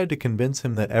 He tried to convince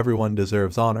him that everyone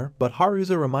deserves honor, but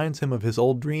Haruza reminds him of his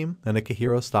old dream and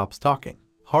Akihiro stops talking.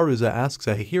 Haruza asks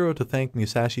Akihiro to thank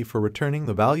Musashi for returning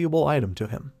the valuable item to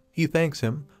him. He thanks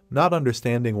him, not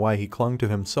understanding why he clung to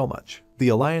him so much. The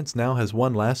alliance now has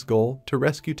one last goal, to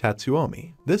rescue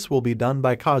Tatsuomi. This will be done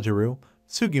by Kajiru,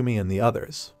 Tsugumi and the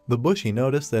others. The Bushi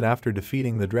notice that after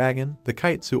defeating the dragon, the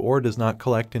kaitsu ore does not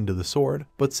collect into the sword,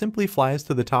 but simply flies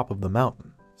to the top of the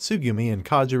mountain. Tsugumi and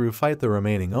Kajiru fight the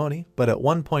remaining Oni, but at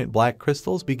one point black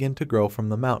crystals begin to grow from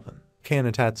the mountain.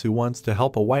 Kanatatsu wants to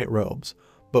help a white robes,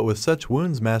 but with such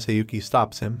wounds Masayuki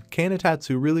stops him.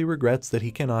 Kanatatsu really regrets that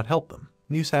he cannot help them.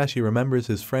 Musashi remembers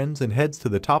his friends and heads to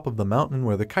the top of the mountain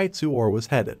where the kaitsu ore was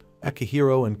headed.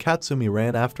 Akihiro and Katsumi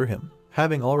ran after him.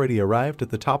 Having already arrived at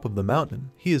the top of the mountain,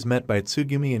 he is met by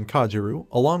Tsugumi and Kajiru,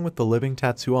 along with the living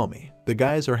Tatsuomi. The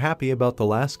guys are happy about the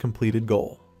last completed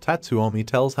goal. Tatsuomi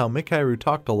tells how Mikairu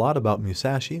talked a lot about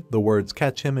Musashi, the words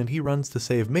catch him and he runs to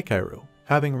save Mikairu.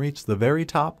 Having reached the very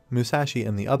top, Musashi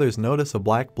and the others notice a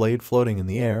black blade floating in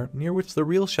the air, near which the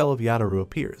real shell of Yataru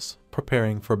appears.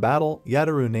 Preparing for battle,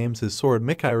 Yataru names his sword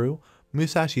Mikairu.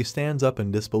 Musashi stands up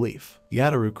in disbelief.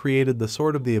 Yataru created the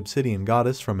sword of the obsidian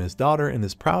goddess from his daughter and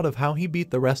is proud of how he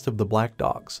beat the rest of the black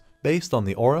dogs. Based on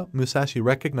the aura, Musashi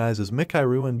recognizes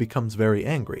Mikairu and becomes very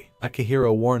angry.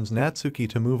 Akihiro warns Natsuki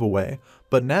to move away,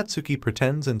 but Natsuki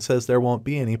pretends and says there won't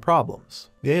be any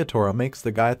problems. Yaotora makes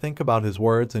the guy think about his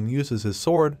words and uses his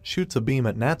sword, shoots a beam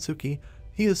at Natsuki.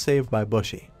 He is saved by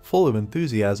Bushi. Full of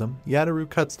enthusiasm, Yataru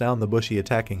cuts down the Bushi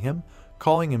attacking him,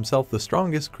 calling himself the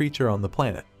strongest creature on the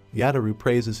planet. Yataru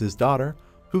praises his daughter,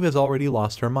 who has already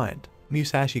lost her mind.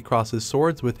 Musashi crosses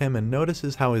swords with him and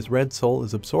notices how his red soul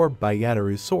is absorbed by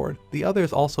Yataru's sword. The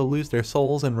others also lose their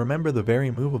souls and remember the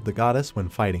very move of the goddess when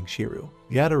fighting Shiryu.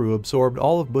 Yataru absorbed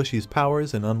all of Bushi's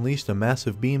powers and unleashed a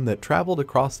massive beam that traveled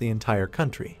across the entire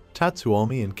country.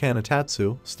 Tatsuomi and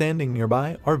Kanatatsu, standing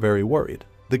nearby, are very worried.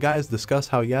 The guys discuss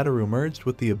how Yataru merged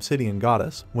with the obsidian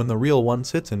goddess. When the real one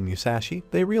sits in Musashi,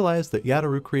 they realize that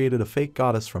Yataru created a fake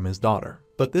goddess from his daughter.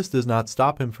 But this does not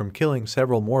stop him from killing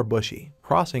several more Bushi.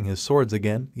 Crossing his swords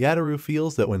again, Yataru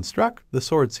feels that when struck, the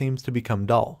sword seems to become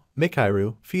dull.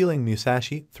 Mikairu, feeling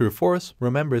Musashi through force,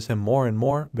 remembers him more and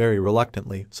more, very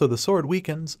reluctantly, so the sword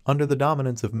weakens under the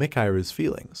dominance of Mikairu's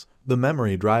feelings. The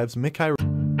memory drives Mikairu